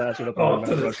 gets plastered up on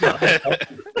my rush.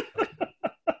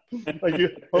 Like,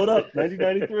 hold up,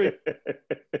 1993.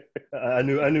 I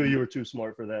knew you were too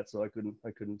smart for that, so I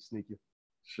couldn't sneak you.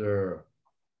 Sure.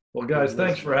 Well, guys,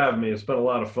 thanks for having me. It's been a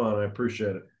lot of fun. I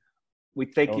appreciate it. We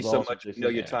thank you so awesome, much.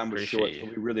 Your time was short, so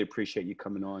we really appreciate you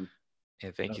coming on.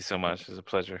 Yeah, thank you so much. It was a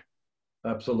pleasure.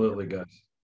 Absolutely, guys.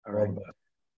 All right.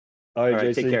 All right,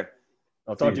 JC. Take care.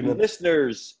 I'll talk to you.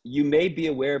 Listeners, you may be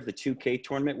aware of the 2K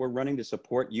tournament we're running to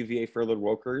support UVA furloughed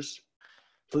workers.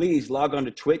 Please log on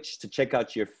to Twitch to check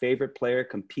out your favorite player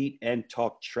compete and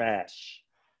talk trash.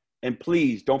 And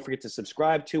please don't forget to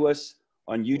subscribe to us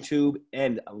on YouTube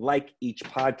and like each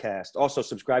podcast. Also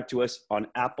subscribe to us on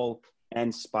Apple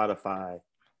and Spotify.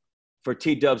 For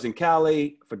T-Dubs in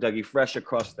Cali, for Dougie Fresh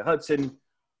across the Hudson,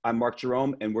 I'm Mark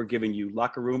Jerome, and we're giving you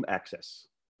locker room access.